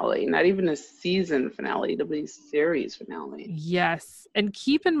finale, not even a season finale. It'll be series finale. Yes. And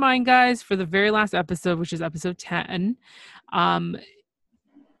keep in mind, guys, for the very last episode, which is episode 10,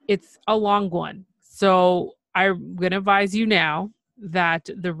 it's a long one. So I'm going to advise you now that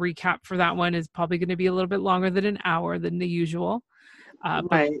the recap for that one is probably going to be a little bit longer than an hour than the usual. Right.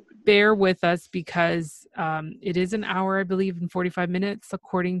 But bear with us because it is an hour, I believe, and 45 minutes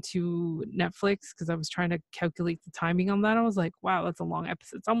according to Netflix, because I was trying to calculate the timing on that. I was like, wow, that's a long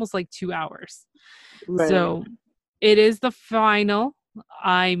episode. It's almost like 2 hours. Right. So it is the final.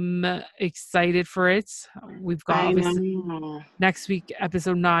 I'm excited for it. We've got obviously next week,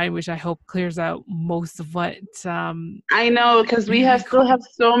 episode 9, which I hope clears out most of what I know, because we still have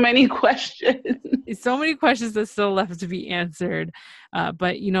so many questions. So many questions that still left to be answered.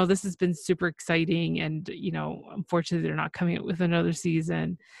 But this has been super exciting, and unfortunately they're not coming up with another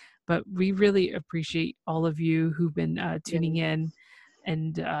season. But we really appreciate all of you who've been tuning in.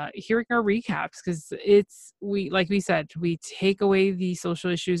 and hearing our recaps, because like we said, we take away the social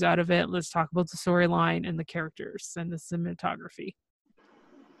issues out of it. Let's talk about the storyline and the characters and the cinematography.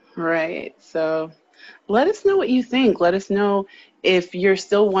 Right. So let us know what you think. Let us know if you're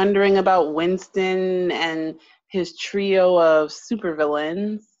still wondering about Winston and his trio of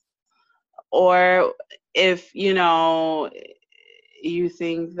supervillains, or if, you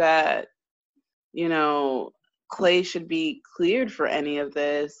think that, Clay should be cleared for any of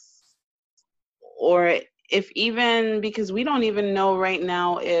this, or if even, because we don't even know right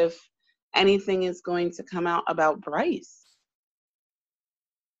now if anything is going to come out about Bryce,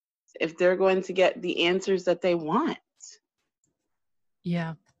 if they're going to get the answers that they want.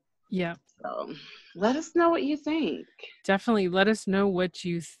 Yeah. So let us know what you think. Definitely let us know what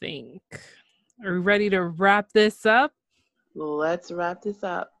you think. Are we ready to wrap this up? Let's wrap this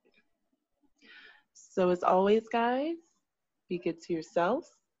up. So as always, guys, be good to yourselves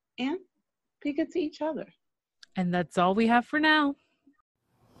and be good to each other. And that's all we have for now.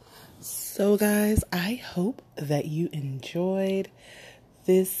 So guys, I hope that you enjoyed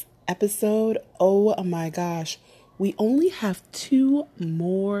this episode. Oh my gosh, we only have 2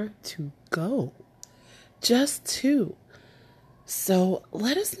 more to go. Just 2. So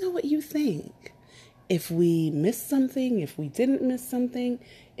let us know what you think. If we missed something, if we didn't miss something,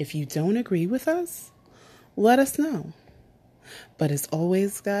 if you don't agree with us, let us know. But as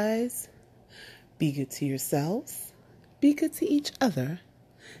always, guys, be good to yourselves, be good to each other,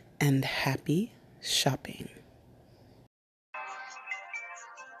 and happy shopping.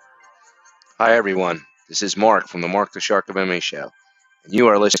 Hi, everyone. This is Mark from the Mark the Shark of MMA show, and you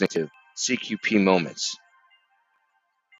are listening to CQP Moments.